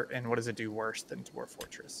better, and what does it do worse than Dwarf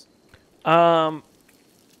Fortress?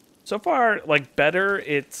 So far, like, better,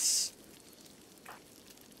 it's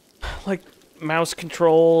like mouse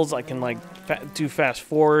controls. I can like do fast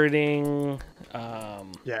forwarding.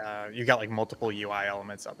 Yeah, you got like multiple UI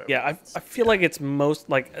elements of it. Yeah, I feel like it's most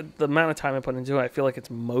like the amount of time I put into it. I feel like it's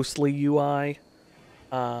mostly UI.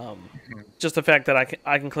 Just the fact that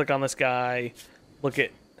I can click on this guy, look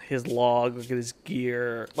at his log, look at his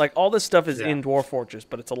gear. Like all this stuff is in Dwarf Fortress,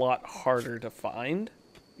 but it's a lot harder to find.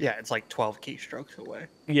 Yeah, it's like 12 keystrokes away.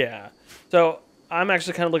 Yeah. So I'm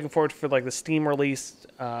actually kind of looking forward for like the Steam release,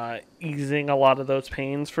 easing a lot of those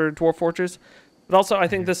pains for Dwarf Fortress. But also, I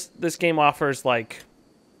think this game offers like,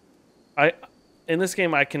 in this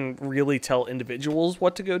game I can really tell individuals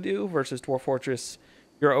what to go do versus Dwarf Fortress.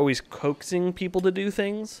 you're always coaxing people to do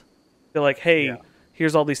things. They're like, hey,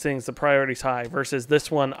 here's all these things, the priority's high. Versus this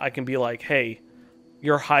one, I can be like, hey,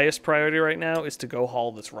 your highest priority right now is to go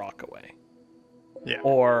haul this rock away. Yeah.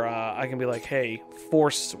 Or I can be like, hey,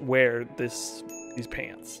 force wear these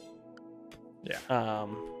pants. Yeah.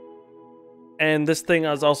 And this thing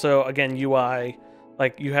is also, again, UI.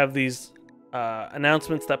 Like, you have these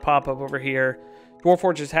announcements that pop up over here. Dwarf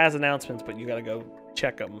Fortress has announcements, but you gotta go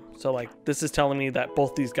check them. So, like, this is telling me that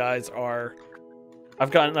both these guys are...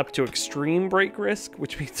 I've gotten up to extreme break risk,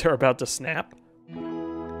 which means they're about to snap.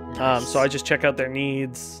 So I just check out their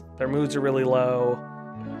needs. Their moods are really low.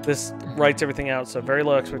 This writes everything out, so very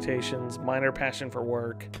low expectations, minor passion for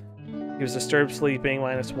work. He was disturbed sleeping,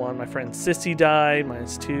 -1. My friend Sissy died,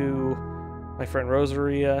 -2. My friend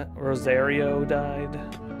Rosario died.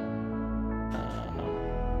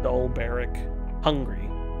 Dull, barrack, hungry.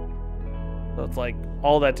 So it's like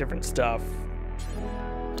all that different stuff.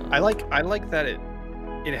 I like that it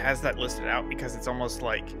has that listed out, because it's almost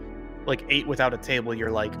like 8 without a table.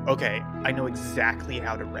 You're like, okay, I know exactly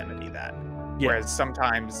how to remedy that. Yeah. Whereas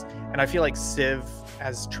sometimes, and I feel like Civ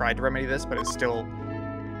has tried to remedy this, but it still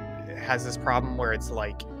has this problem where it's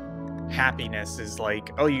like happiness is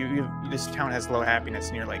like, oh, this town has low happiness,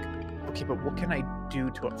 and you're like, okay, but what can I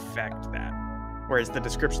do to affect that? Whereas the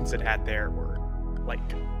descriptions it had there were like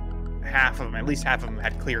at least half of them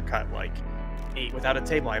had clear cut, like 8 without a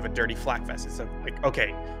table, I have a dirty flak vest. It's like,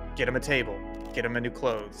 okay, get him a table, get him a new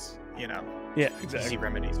clothes, you know. Yeah, exactly. Easy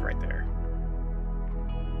remedies right there.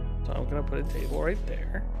 So I'm gonna put a table right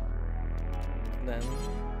there. And then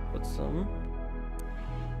put some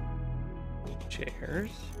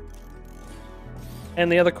chairs.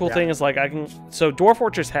 And the other cool thing is, like, so Dwarf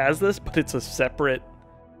Fortress has this, but it's a separate,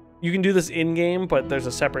 you can do this in-game, but there's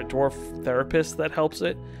a separate dwarf therapist that helps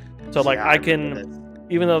it. So, like, I can,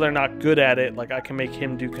 even though they're not good at it, like, I can make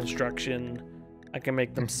him do construction. I can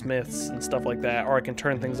make them smiths and stuff like that, or I can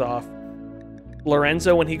turn things off.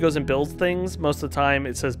 Lorenzo, when he goes and builds things, most of the time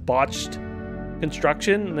it says botched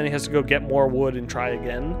construction, and then he has to go get more wood and try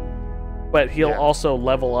again. But he'll also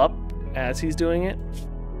level up as he's doing it.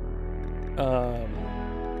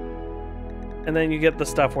 And then you get the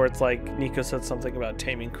stuff where it's like, Nico said something about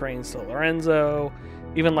taming cranes to Lorenzo.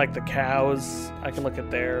 Even like the cows, I can look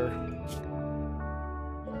at their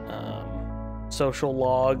social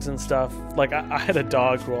logs and stuff. Like, I had a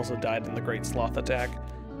dog who also died in the Great Sloth attack.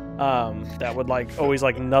 That would like always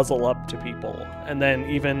like nuzzle up to people, and then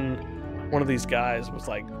even one of these guys was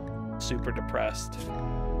like super depressed.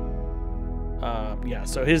 Yeah,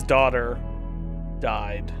 so his daughter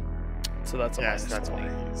died, so that's a yes, that's why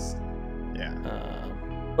he's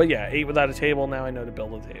but yeah, 8 without a table. Now I know to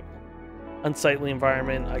build a table. Unsightly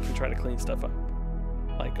environment. I can try to clean stuff up,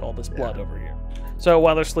 like all this blood over here. So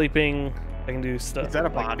while they're sleeping, I can do stuff. Is that a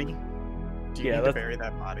body? Do you need to bury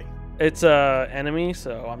that body? It's a enemy,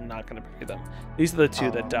 so I'm not going to bury them. These are the 2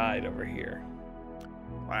 that died over here.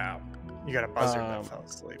 Wow. You got a buzzard that fell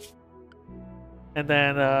asleep. And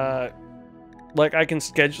then, like, I can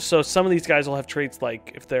schedule... So some of these guys will have traits,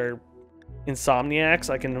 like, if they're insomniacs,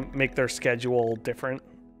 I can make their schedule different.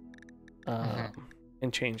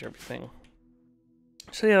 And change everything.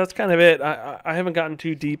 So yeah, that's kind of it. I haven't gotten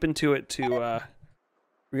too deep into it to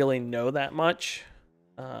really know that much.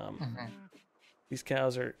 These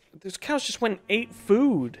cows just went and ate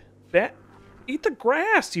food. Eat the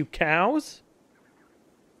grass, you cows.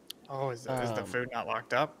 Oh, is the food not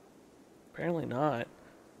locked up? Apparently not.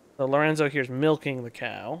 So Lorenzo here's milking the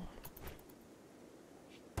cow.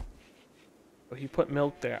 Oh, he put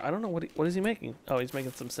milk there. I don't know what is he making. Oh, he's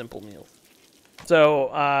making some simple meals. So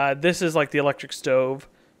this is like the electric stove.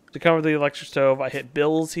 To cover the electric stove, I hit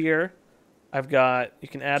bills here. I've got, you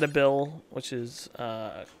can add a bill, which is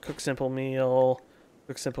cook simple meal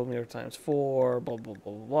times 4, blah, blah,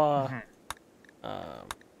 blah, blah, blah.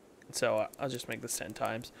 So I'll just make this 10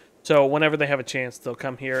 times. So whenever they have a chance, they'll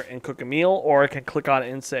come here and cook a meal, or I can click on it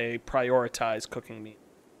and say prioritize cooking meal.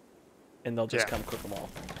 And they'll just come cook them all.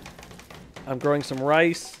 I'm growing some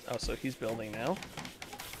rice. Oh, so he's building now.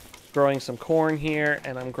 Growing some corn here,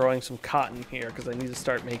 and I'm growing some cotton here because I need to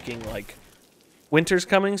start making, like, winter's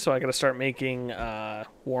coming, so I got to start making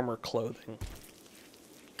warmer clothing.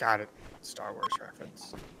 Got it. Star Wars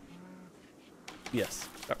reference. Yes,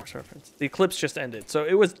 Star Wars reference. The eclipse just ended, so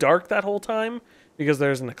it was dark that whole time because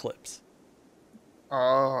there's an eclipse.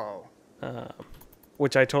 Oh.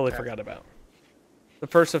 Which I totally forgot about. The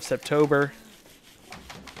 1st of September.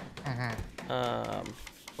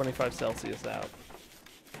 25 Celsius out.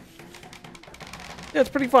 Yeah, it's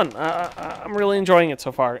pretty fun. I'm really enjoying it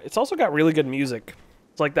so far. It's also got really good music.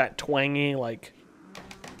 It's like that twangy, like,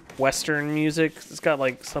 Western music. It's got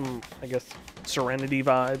like some, I guess, Serenity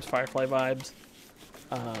vibes, Firefly vibes.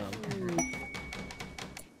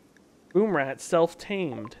 Boom Rat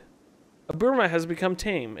self-tamed. A boom rat has become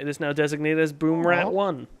tame. It is now designated as Boom Rat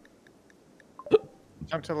 1.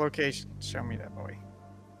 Jump to the location. Show me that boy.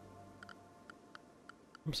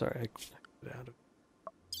 I'm sorry, I got out of.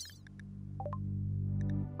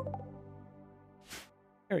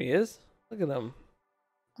 There he is. Look at him.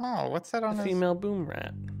 Oh, what's that on A his... female boom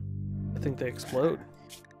rat. I think they explode.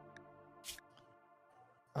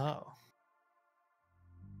 Oh.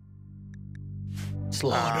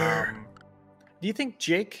 Slaughter. Do you think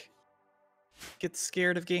Jake gets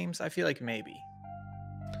scared of games? I feel like maybe.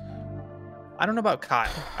 I don't know about Kyle.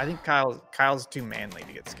 I think Kyle's too manly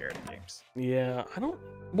to get scared of games. Yeah, I don't.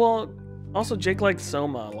 Well, also Jake liked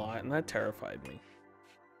Soma a lot, and that terrified me.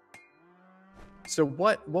 So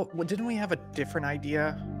what didn't we have a different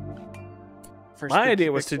idea? For My Spooky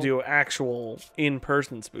idea was to Pixel? do actual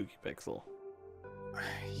in-person Spooky Pixel.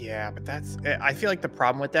 Yeah, but that's... I feel like the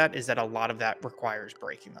problem with that is that a lot of that requires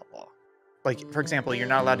breaking the law. Like, for example, you're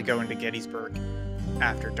not allowed to go into Gettysburg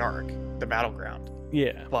after dark, the battleground.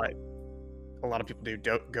 Yeah, But a lot of people do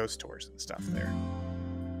ghost tours and stuff there.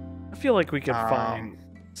 I feel like we could find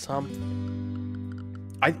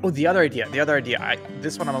something. The other idea,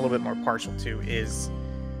 this one I'm a little bit more partial to, is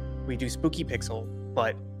we do Spooky Pixel,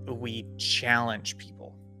 but we challenge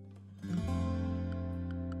people.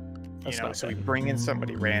 That's You know, not so we bad. bring in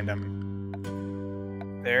somebody random.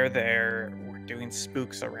 They're there. We're doing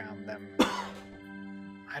spooks around them.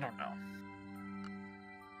 I don't know.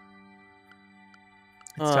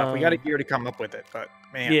 It's tough. We got a year to come up with it, but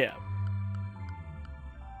man. Yeah.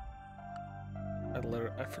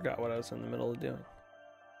 I forgot what I was in the middle of doing.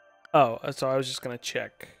 Oh, so I was just gonna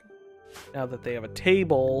check. Now that they have a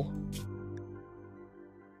table.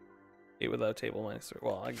 8 without a table minus 3.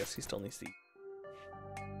 Well, I guess he still needs to eat.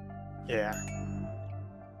 Yeah.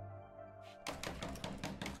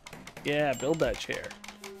 Yeah, build that chair.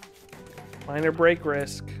 Minor break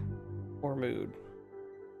risk or mood.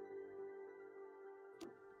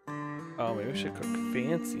 Oh, maybe we should cook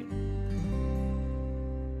fancy.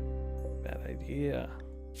 Bad idea.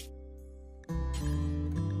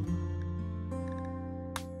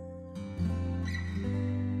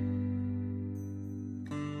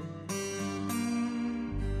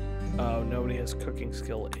 Oh, nobody has cooking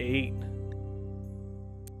skill 8.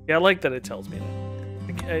 Yeah, I like that it tells me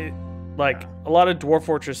that. Like, a lot of Dwarf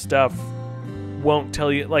Fortress stuff won't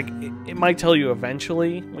tell you, like, it might tell you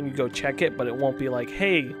eventually when you go check it, but it won't be like,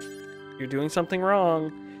 hey, you're doing something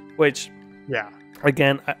wrong, which, Yeah.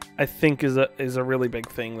 again, I think is a really big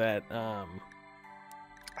thing that, I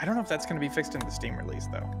don't know if that's going to be fixed in the Steam release,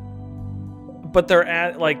 though. but they're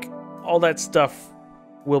at, like, all that stuff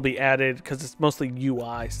will be added because it's mostly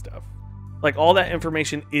UI stuff. Like, all that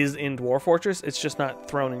information is in Dwarf Fortress, it's just not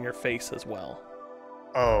thrown in your face as well.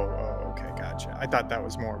 Oh, okay, gotcha. I thought that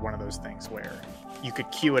was more one of those things where you could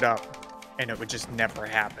queue it up and it would just never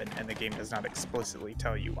happen, and the game does not explicitly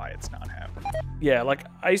tell you why it's not happening. Yeah, like,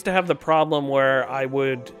 I used to have the problem where I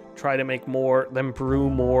would try to make brew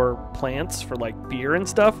more plants for, like, beer and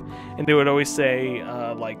stuff, and they would always say,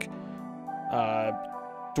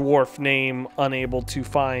 dwarf name unable to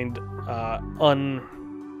find,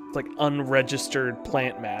 unregistered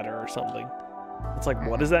plant matter or something. It's like,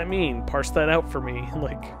 what does that mean? Parse that out for me.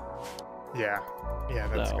 Like, Yeah,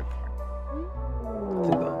 that's a good point. I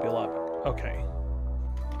think that would be a lot better. Okay.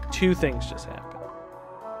 2 things just happened.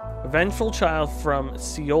 A vengeful child from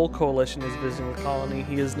Seoul Coalition is visiting the colony.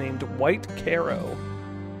 He is named White Caro.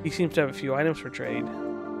 He seems to have a few items for trade.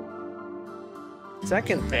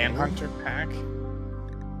 Second thing. Manhunter pack.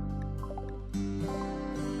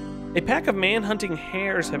 A pack of man-hunting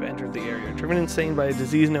hares have entered the area. Driven insane by a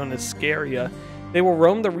disease known as Scaria, they will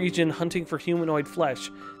roam the region hunting for humanoid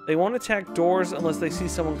flesh. They won't attack doors unless they see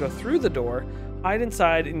someone go through the door. Hide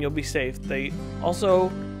inside and you'll be safe. They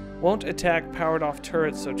also won't attack powered-off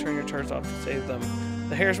turrets, so turn your turrets off to save them.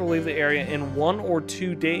 The hares will leave the area in 1 or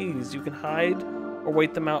 2 days. You can hide or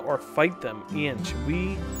wait them out or fight them. Ian, should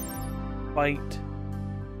we fight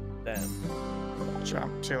them?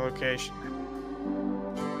 Jump to location.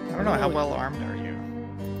 I don't know, how well armed are you?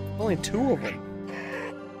 Only 2 of them.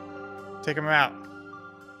 Take them out.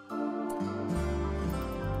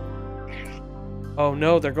 Oh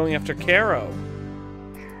no, they're going after Caro.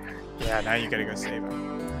 Yeah, now you gotta go save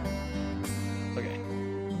him. Okay.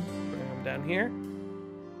 Putting them down here.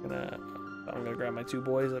 I'm gonna grab my 2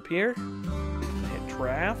 boys up here. Hit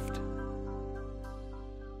draft.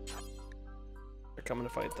 They're coming to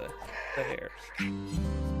fight the hares.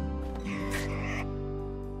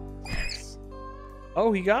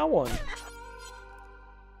 Oh, he got one.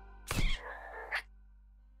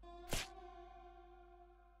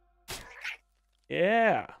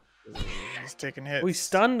 Yeah. He's taking hits. We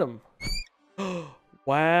stunned him.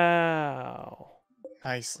 Wow.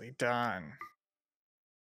 Nicely done.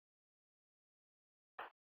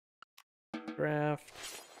 Draft.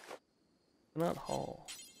 Not haul.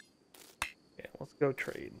 Okay, let's go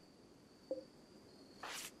trade.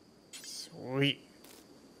 Sweet.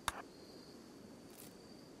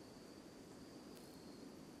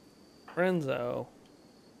 Renzo.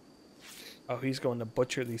 Oh, he's going to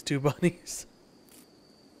butcher these two bunnies.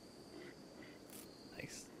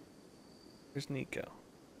 Nice. Here's Nico.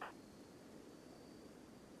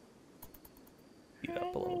 Beat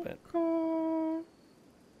up a little bit.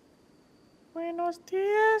 Buenos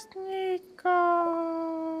dias,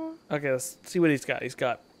 Nico. Okay, let's see what he's got. He's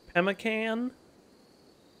got pemmican,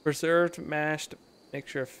 preserved mashed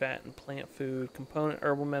mixture of fat and plant food, component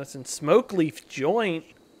herbal medicine, smoke leaf joint.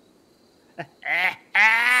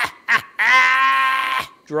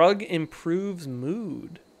 Drug improves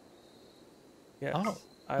mood. Yes, Oh,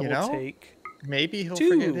 I you will know, take Maybe he'll 2,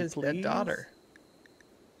 forget his please. dead daughter.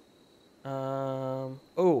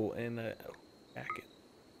 Oh, and a jacket.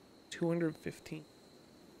 215.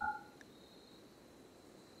 I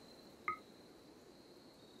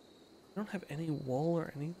don't have any wool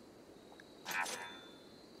or any.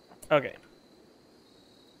 Okay,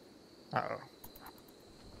 Uh-oh.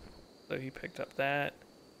 so he picked up that.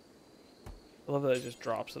 I love that it just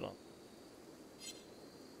drops it on.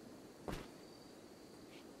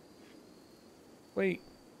 Wait.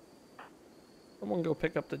 Someone go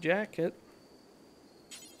pick up the jacket.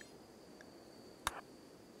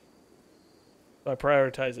 So I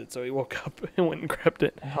prioritized it, so he woke up and went and grabbed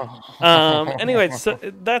it. Anyway, so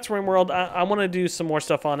that's RimWorld. I want to do some more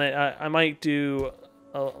stuff on it. I might do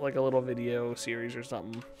like a little video series or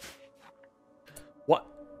something. What?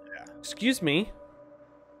 Yeah. Excuse me.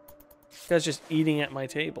 This guy's just eating at my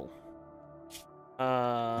table.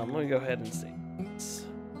 Let me go ahead and see.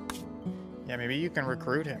 Yeah, maybe you can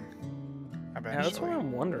recruit him. Yeah, that's what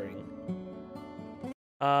I'm wondering.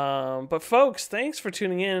 But folks, thanks for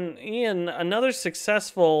tuning in. Ian, another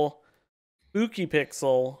successful Spooky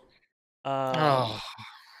Pixel. I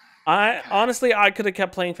honestly, I could have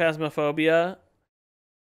kept playing Phasmophobia,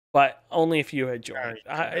 but only if you had joined.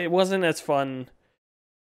 It wasn't as fun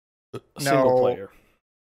single player.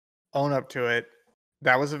 Own up to it.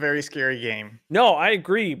 That was a very scary game. No, I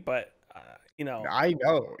agree, but you know, I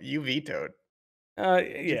know you vetoed.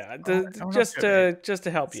 yeah, just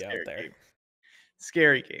to help you out there. Game.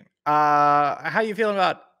 Scary game. How you feeling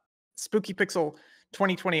about Spooky Pixel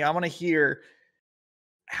 2020? I want to hear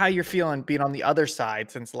how you're feeling being on the other side,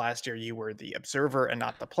 since last year you were the observer and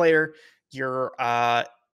not the player. Your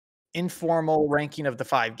informal ranking of the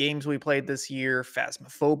 5 games we played this year,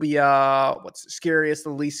 Phasmophobia, what's the scariest,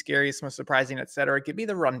 the least scariest, most surprising, etc. Give me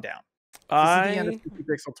the rundown. This is the end of Spooky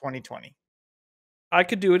Pixel 2020. I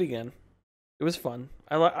could do it again. It was fun.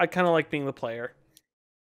 I kind of like being the player.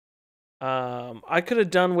 I could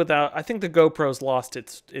have done without. I think the GoPro's lost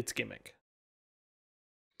its gimmick.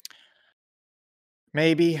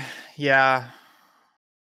 Maybe, yeah.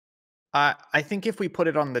 I think if we put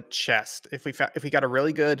it on the chest, if we got a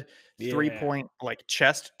really good 3-point like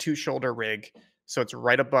chest to shoulder rig, so it's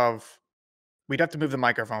right above. We'd have to move the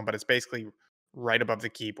microphone, but it's basically right above the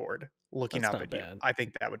keyboard, looking up at you. I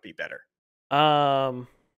think that would be better.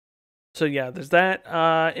 So yeah, there's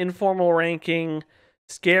that. Informal ranking.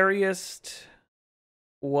 Scariest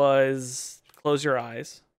was Close Your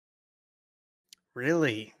Eyes.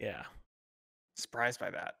 Really? Yeah. Surprised by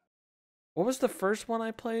that. What was the first one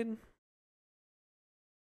I played? You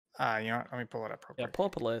know what? Let me pull it up real quick. Yeah, pull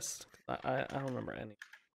up a list. I don't remember any.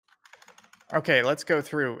 Okay, let's go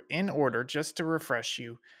through in order just to refresh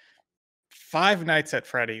you. Five Nights at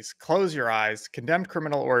Freddy's, Close Your Eyes, Condemned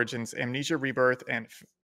Criminal Origins, Amnesia Rebirth, and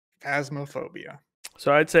Phasmophobia.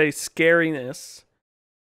 So I'd say scariness.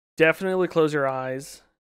 Definitely Close Your Eyes.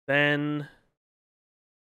 Then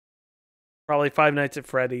probably Five Nights at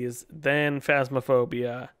Freddy's. Then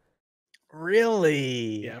Phasmophobia.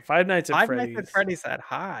 Really? Yeah, Five Nights at Freddy's. Five Nights at Freddy's that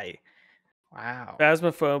high. Wow.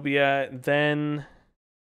 Phasmophobia, then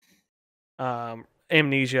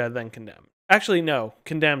Amnesia, then Condemned. Actually, no.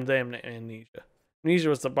 Condemned, then Amnesia. Amnesia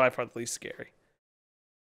was by far the least scary.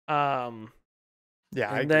 Yeah,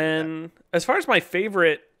 and then as far as my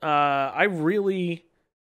favorite, I really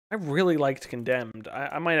liked Condemned.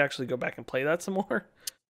 I might actually go back and play that some more.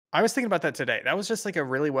 I was thinking about that today. That was just like a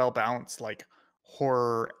really well balanced like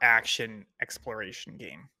horror action exploration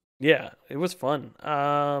game. Yeah, it was fun.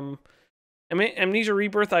 Amnesia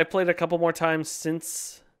Rebirth, I played a couple more times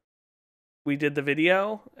since we did the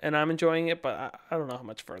video, and I'm enjoying it, but I don't know how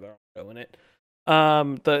much further I'll go in it.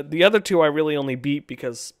 The other two I really only beat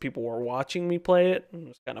because people were watching me play it. It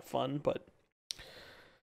was kind of fun, but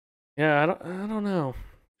yeah, I don't know.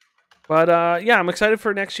 But yeah, I'm excited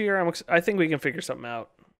for next year. I think we can figure something out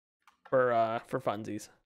for funsies.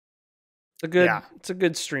 It's a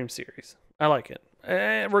good stream series. I like it,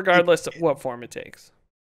 regardless of what form it takes.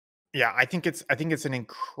 Yeah, I think it's an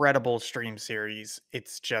incredible stream series.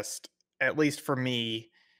 It's just, at least for me,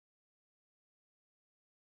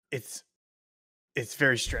 it's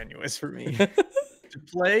very strenuous for me to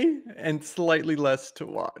play and slightly less to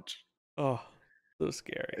watch. Oh, so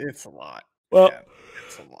scary. It's a lot. Well, man.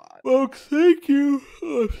 It's a lot. Folks, thank you.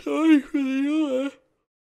 Oh, sorry for the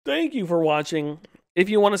thank you for watching. If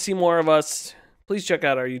you want to see more of us, please check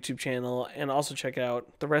out our YouTube channel and also check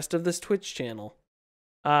out the rest of this Twitch channel.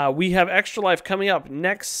 We have Extra Life coming up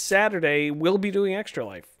next Saturday. We'll be doing Extra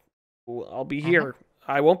Life. I'll be here.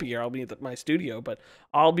 I won't be here. I'll be at my studio, but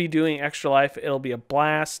I'll be doing Extra Life. It'll be a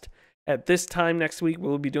blast. At this time next week,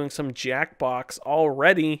 we'll be doing some Jackbox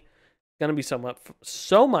already. It's gonna be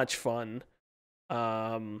so much fun.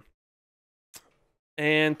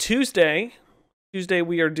 And Tuesday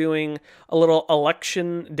we are doing a little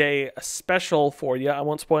election day special for you. I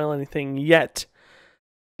won't spoil anything yet,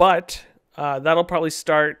 but that'll probably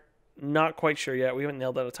start. Not quite sure yet. We haven't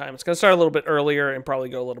nailed down a time. It's gonna start a little bit earlier and probably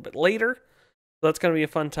go a little bit later. So that's gonna be a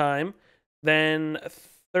fun time. Then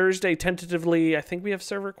Thursday, tentatively, I think we have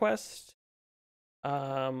server quest.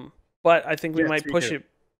 But I think we might push it.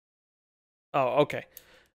 Oh, okay.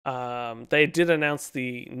 They did announce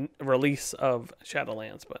the release of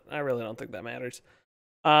Shadowlands, but I really don't think that matters.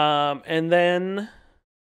 And then,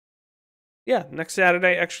 yeah, next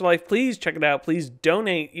Saturday, Extra Life. Please check it out. Please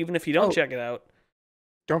donate, even if you don't check it out.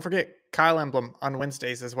 Don't forget Kyle Emblem on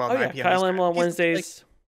Wednesdays as well. Oh, 9 p.m. Kyle Emblem on Wednesdays.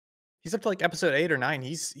 He's up to like episode 8 or 9.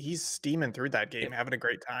 He's steaming through that game, having a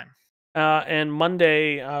great time. And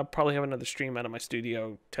Monday, I'll probably have another stream out of my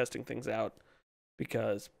studio testing things out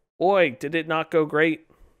because, boy, did it not go great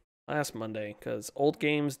last Monday because old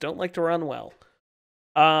games don't like to run well.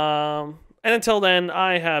 And until then,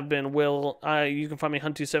 I have been Will. You can find me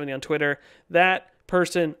Hunt270 on Twitter. That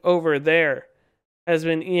person over there has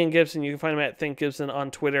been Ian Gibson. You can find him at Think Gibson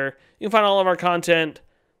on Twitter. You can find all of our content,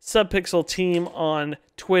 Subpixel Team on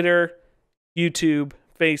Twitter, YouTube,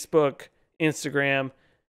 Facebook, Instagram,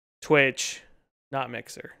 Twitch, not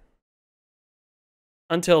Mixer.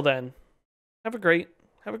 Until then, have a great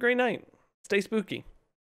night. Stay spooky.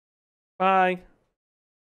 Bye.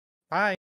 Bye.